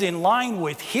that is in line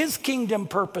with his kingdom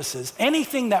purposes,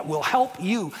 anything that will help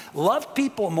you love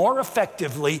people more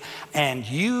effectively, and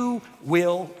you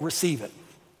will receive it.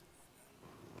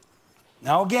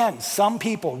 Now again, some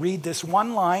people read this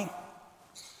one line,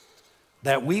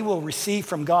 that we will receive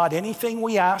from God anything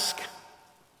we ask,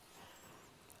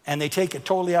 and they take it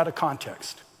totally out of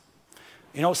context.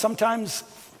 You know, sometimes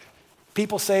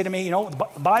people say to me, you know,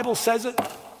 the Bible says it,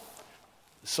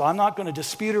 so I'm not going to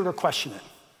dispute it or question it.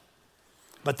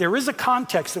 But there is a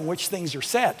context in which things are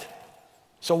said.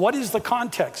 So what is the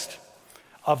context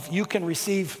of you can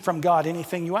receive from God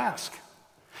anything you ask?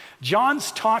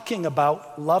 John's talking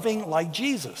about loving like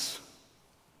Jesus.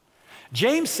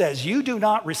 James says, you do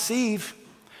not receive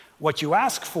what you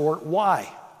ask for. Why?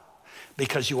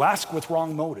 Because you ask with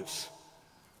wrong motives.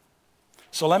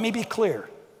 So let me be clear.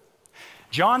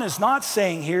 John is not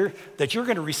saying here that you're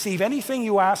going to receive anything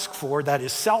you ask for that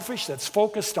is selfish, that's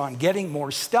focused on getting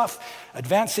more stuff,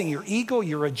 advancing your ego,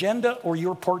 your agenda, or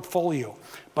your portfolio.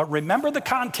 But remember the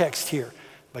context here.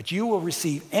 But you will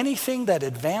receive anything that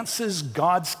advances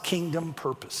God's kingdom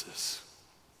purposes.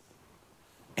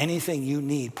 Anything you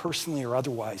need, personally or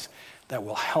otherwise, that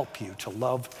will help you to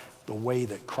love the way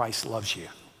that Christ loves you.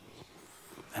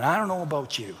 And I don't know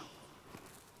about you,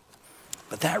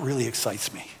 but that really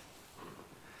excites me.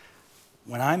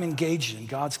 When I'm engaged in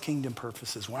God's kingdom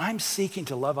purposes, when I'm seeking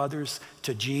to love others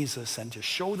to Jesus and to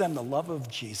show them the love of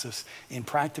Jesus in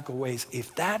practical ways,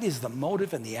 if that is the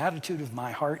motive and the attitude of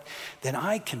my heart, then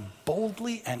I can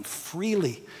boldly and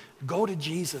freely go to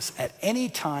Jesus at any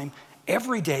time,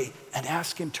 every day, and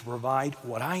ask him to provide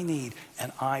what I need,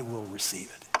 and I will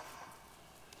receive it.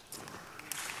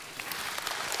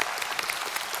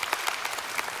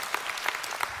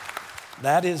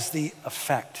 That is the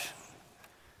effect,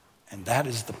 and that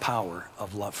is the power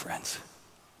of love, friends.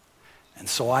 And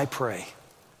so I pray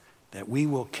that we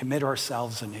will commit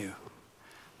ourselves anew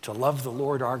to love the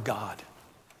Lord our God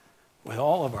with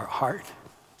all of our heart,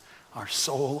 our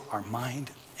soul, our mind,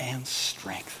 and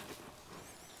strength,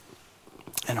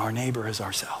 and our neighbor as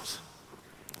ourselves.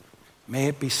 May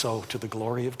it be so to the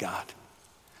glory of God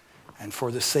and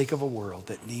for the sake of a world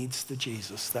that needs the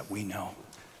Jesus that we know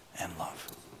and love.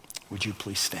 Would you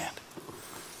please stand?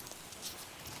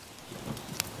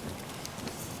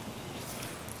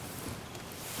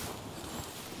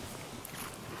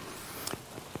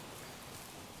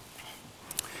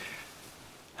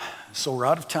 So we're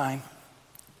out of time,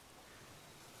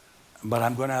 but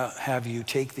I'm going to have you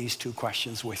take these two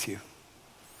questions with you.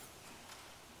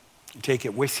 Take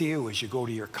it with you as you go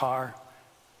to your car.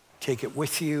 Take it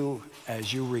with you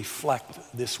as you reflect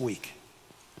this week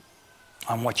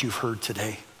on what you've heard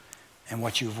today and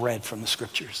what you've read from the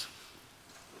scriptures.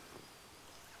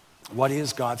 What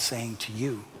is God saying to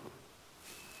you?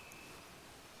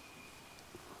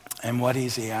 And what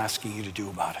is he asking you to do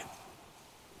about it?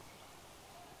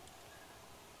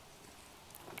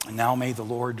 And now may the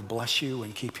Lord bless you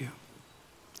and keep you.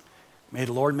 May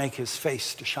the Lord make his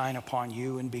face to shine upon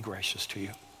you and be gracious to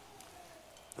you.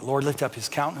 The Lord lift up his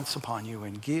countenance upon you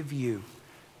and give you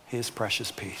his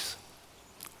precious peace.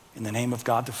 In the name of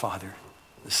God the Father,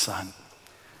 the Son,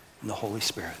 and the Holy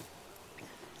Spirit.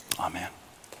 Amen.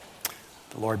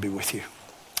 The Lord be with you.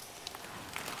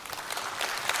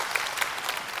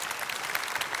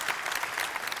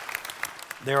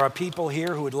 There are people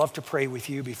here who would love to pray with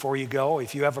you before you go.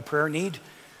 If you have a prayer need,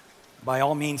 by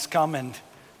all means come and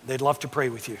They'd love to pray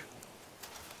with you.